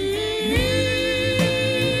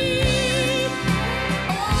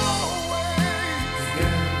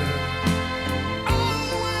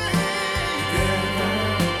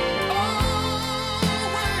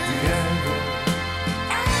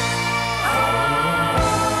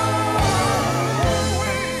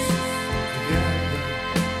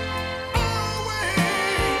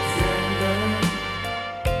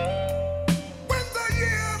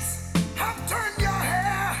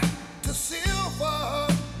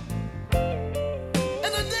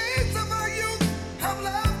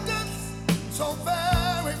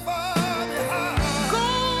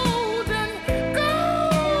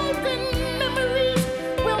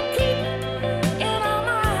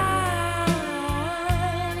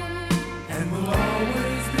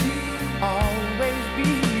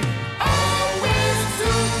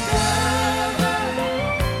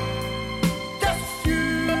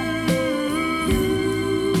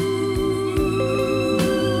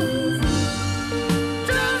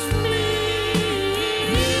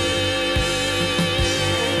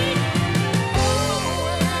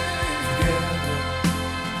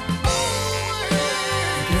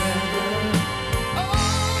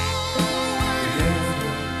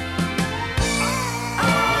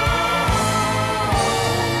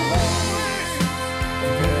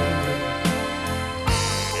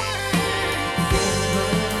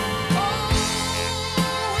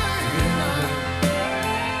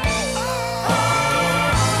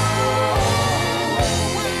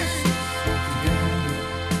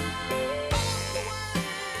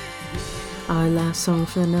 Our last song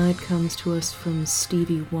for the night comes to us from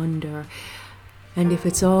Stevie Wonder. And if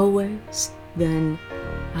it's always, then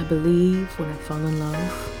I believe when I fall in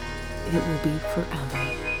love, it will be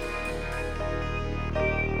forever.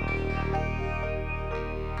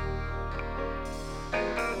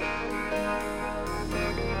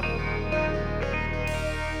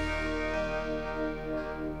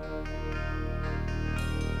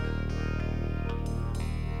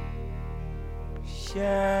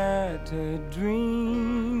 Shattered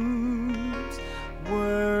dreams,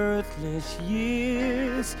 worthless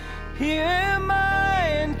years. Here am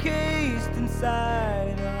I encased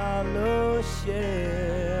inside a hollow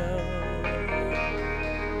shell.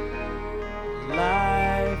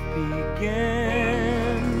 Life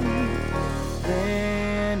began,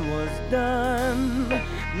 then was done.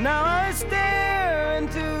 Now I stare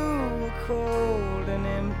into a cold and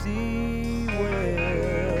empty well.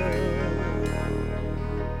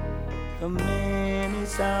 The many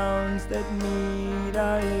sounds that meet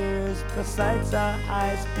our ears, the sights our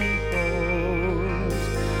eyes behold,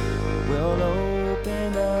 will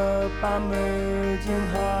open up our merging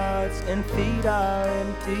hearts and feed our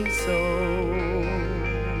empty souls.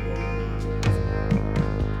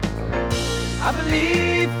 I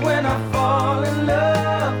believe when I fall in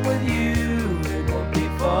love with you, it will be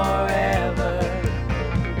forever.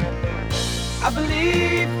 I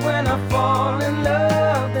believe when I fall in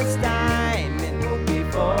love this time, it will be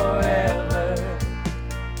forever.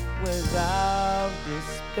 Without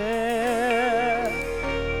despair,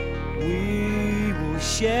 we will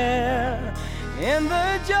share in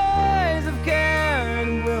the joys of care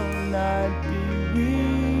and will not be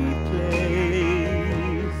replaced.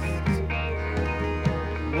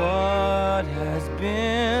 What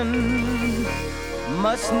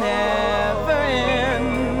must never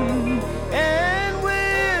end, and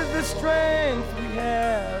with the strength we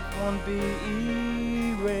have won't be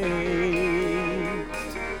erased.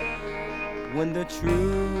 When the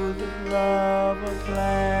truth of love are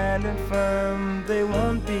planned and firm, they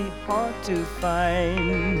won't be hard to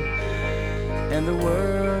find. And the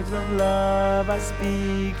words of love I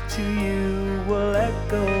speak to you will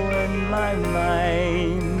echo in my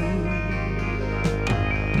mind.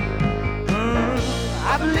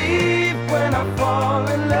 I believe when I fall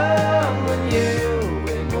in love with you,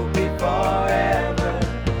 it will be forever.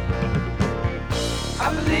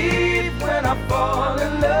 I believe when I fall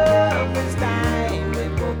in love with time,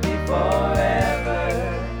 it will be forever.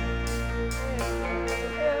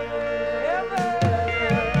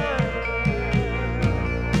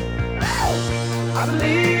 I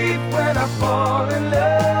believe when I fall in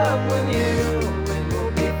love with you, it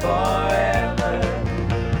will be forever.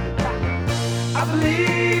 I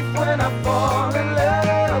believe when I fall in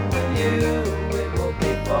love with you, it will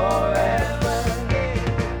be forever.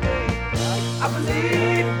 I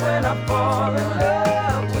believe when I fall in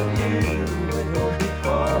love with you, it will be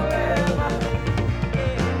forever.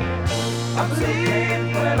 I believe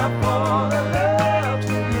when I fall in love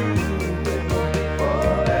with you, it will be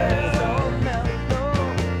forever.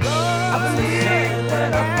 I believe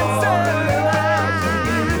when I fall in love with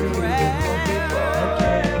you, it will be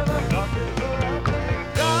forever.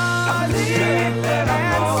 I believe when I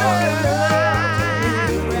fall in love with you, it will be forever.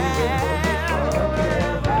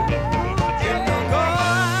 You know God,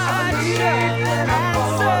 I believe when I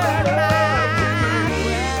fall in love with you,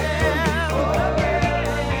 it will be forever.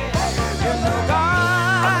 You know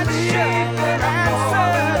God, I believe when I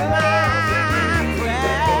fall in love with you, it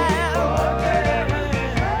will be forever.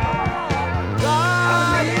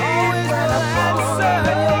 God always will answer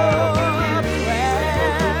your prayer.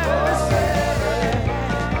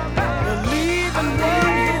 Believe in me,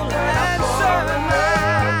 He'll answer my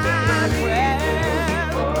prayer.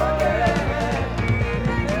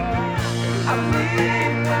 I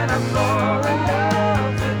believe when I fall in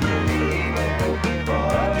love with you, it will be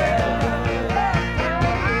forever.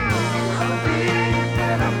 I believe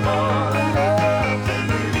when I fall in love with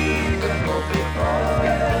you, it will be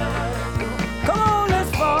forever. Come on,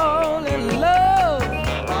 let's fall in love.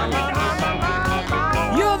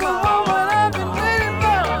 You're the woman I've been waiting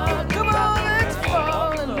for. Come on, let's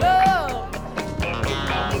fall in love.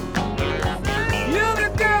 You're the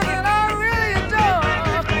girl that I really adore.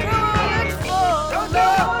 Come on, let's fall in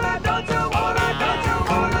love. Don't you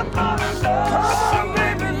wanna fall in love? Come on,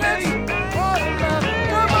 baby, let's fall in love.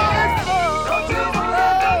 Come on, let's fall. Don't you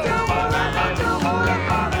wanna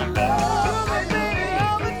fall in love? Baby,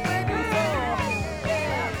 I'll be waiting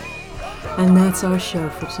for. And that's our show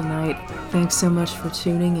for tonight. Thanks so much for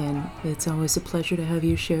tuning in. It's always a pleasure to have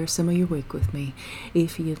you share some of your week with me.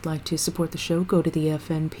 If you'd like to support the show, go to the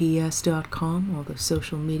FNPS.com. All the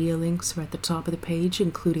social media links are at the top of the page,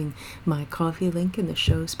 including my coffee link and the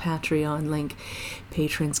show's Patreon link.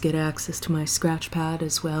 Patrons get access to my scratch pad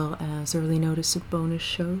as well as early notice of bonus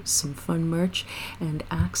shows, some fun merch, and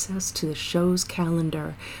access to the show's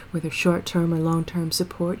calendar. Whether short-term or long-term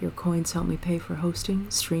support, your coins help me pay for hosting,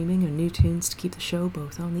 streaming, and new tunes to keep the show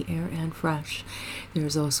both on the air and fresh.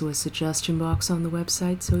 There's also a suggestion box on the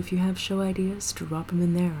website, so if you have show ideas, drop them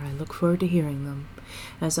in there. I look forward to hearing them.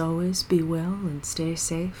 As always, be well and stay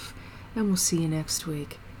safe, and we'll see you next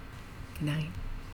week. Good night.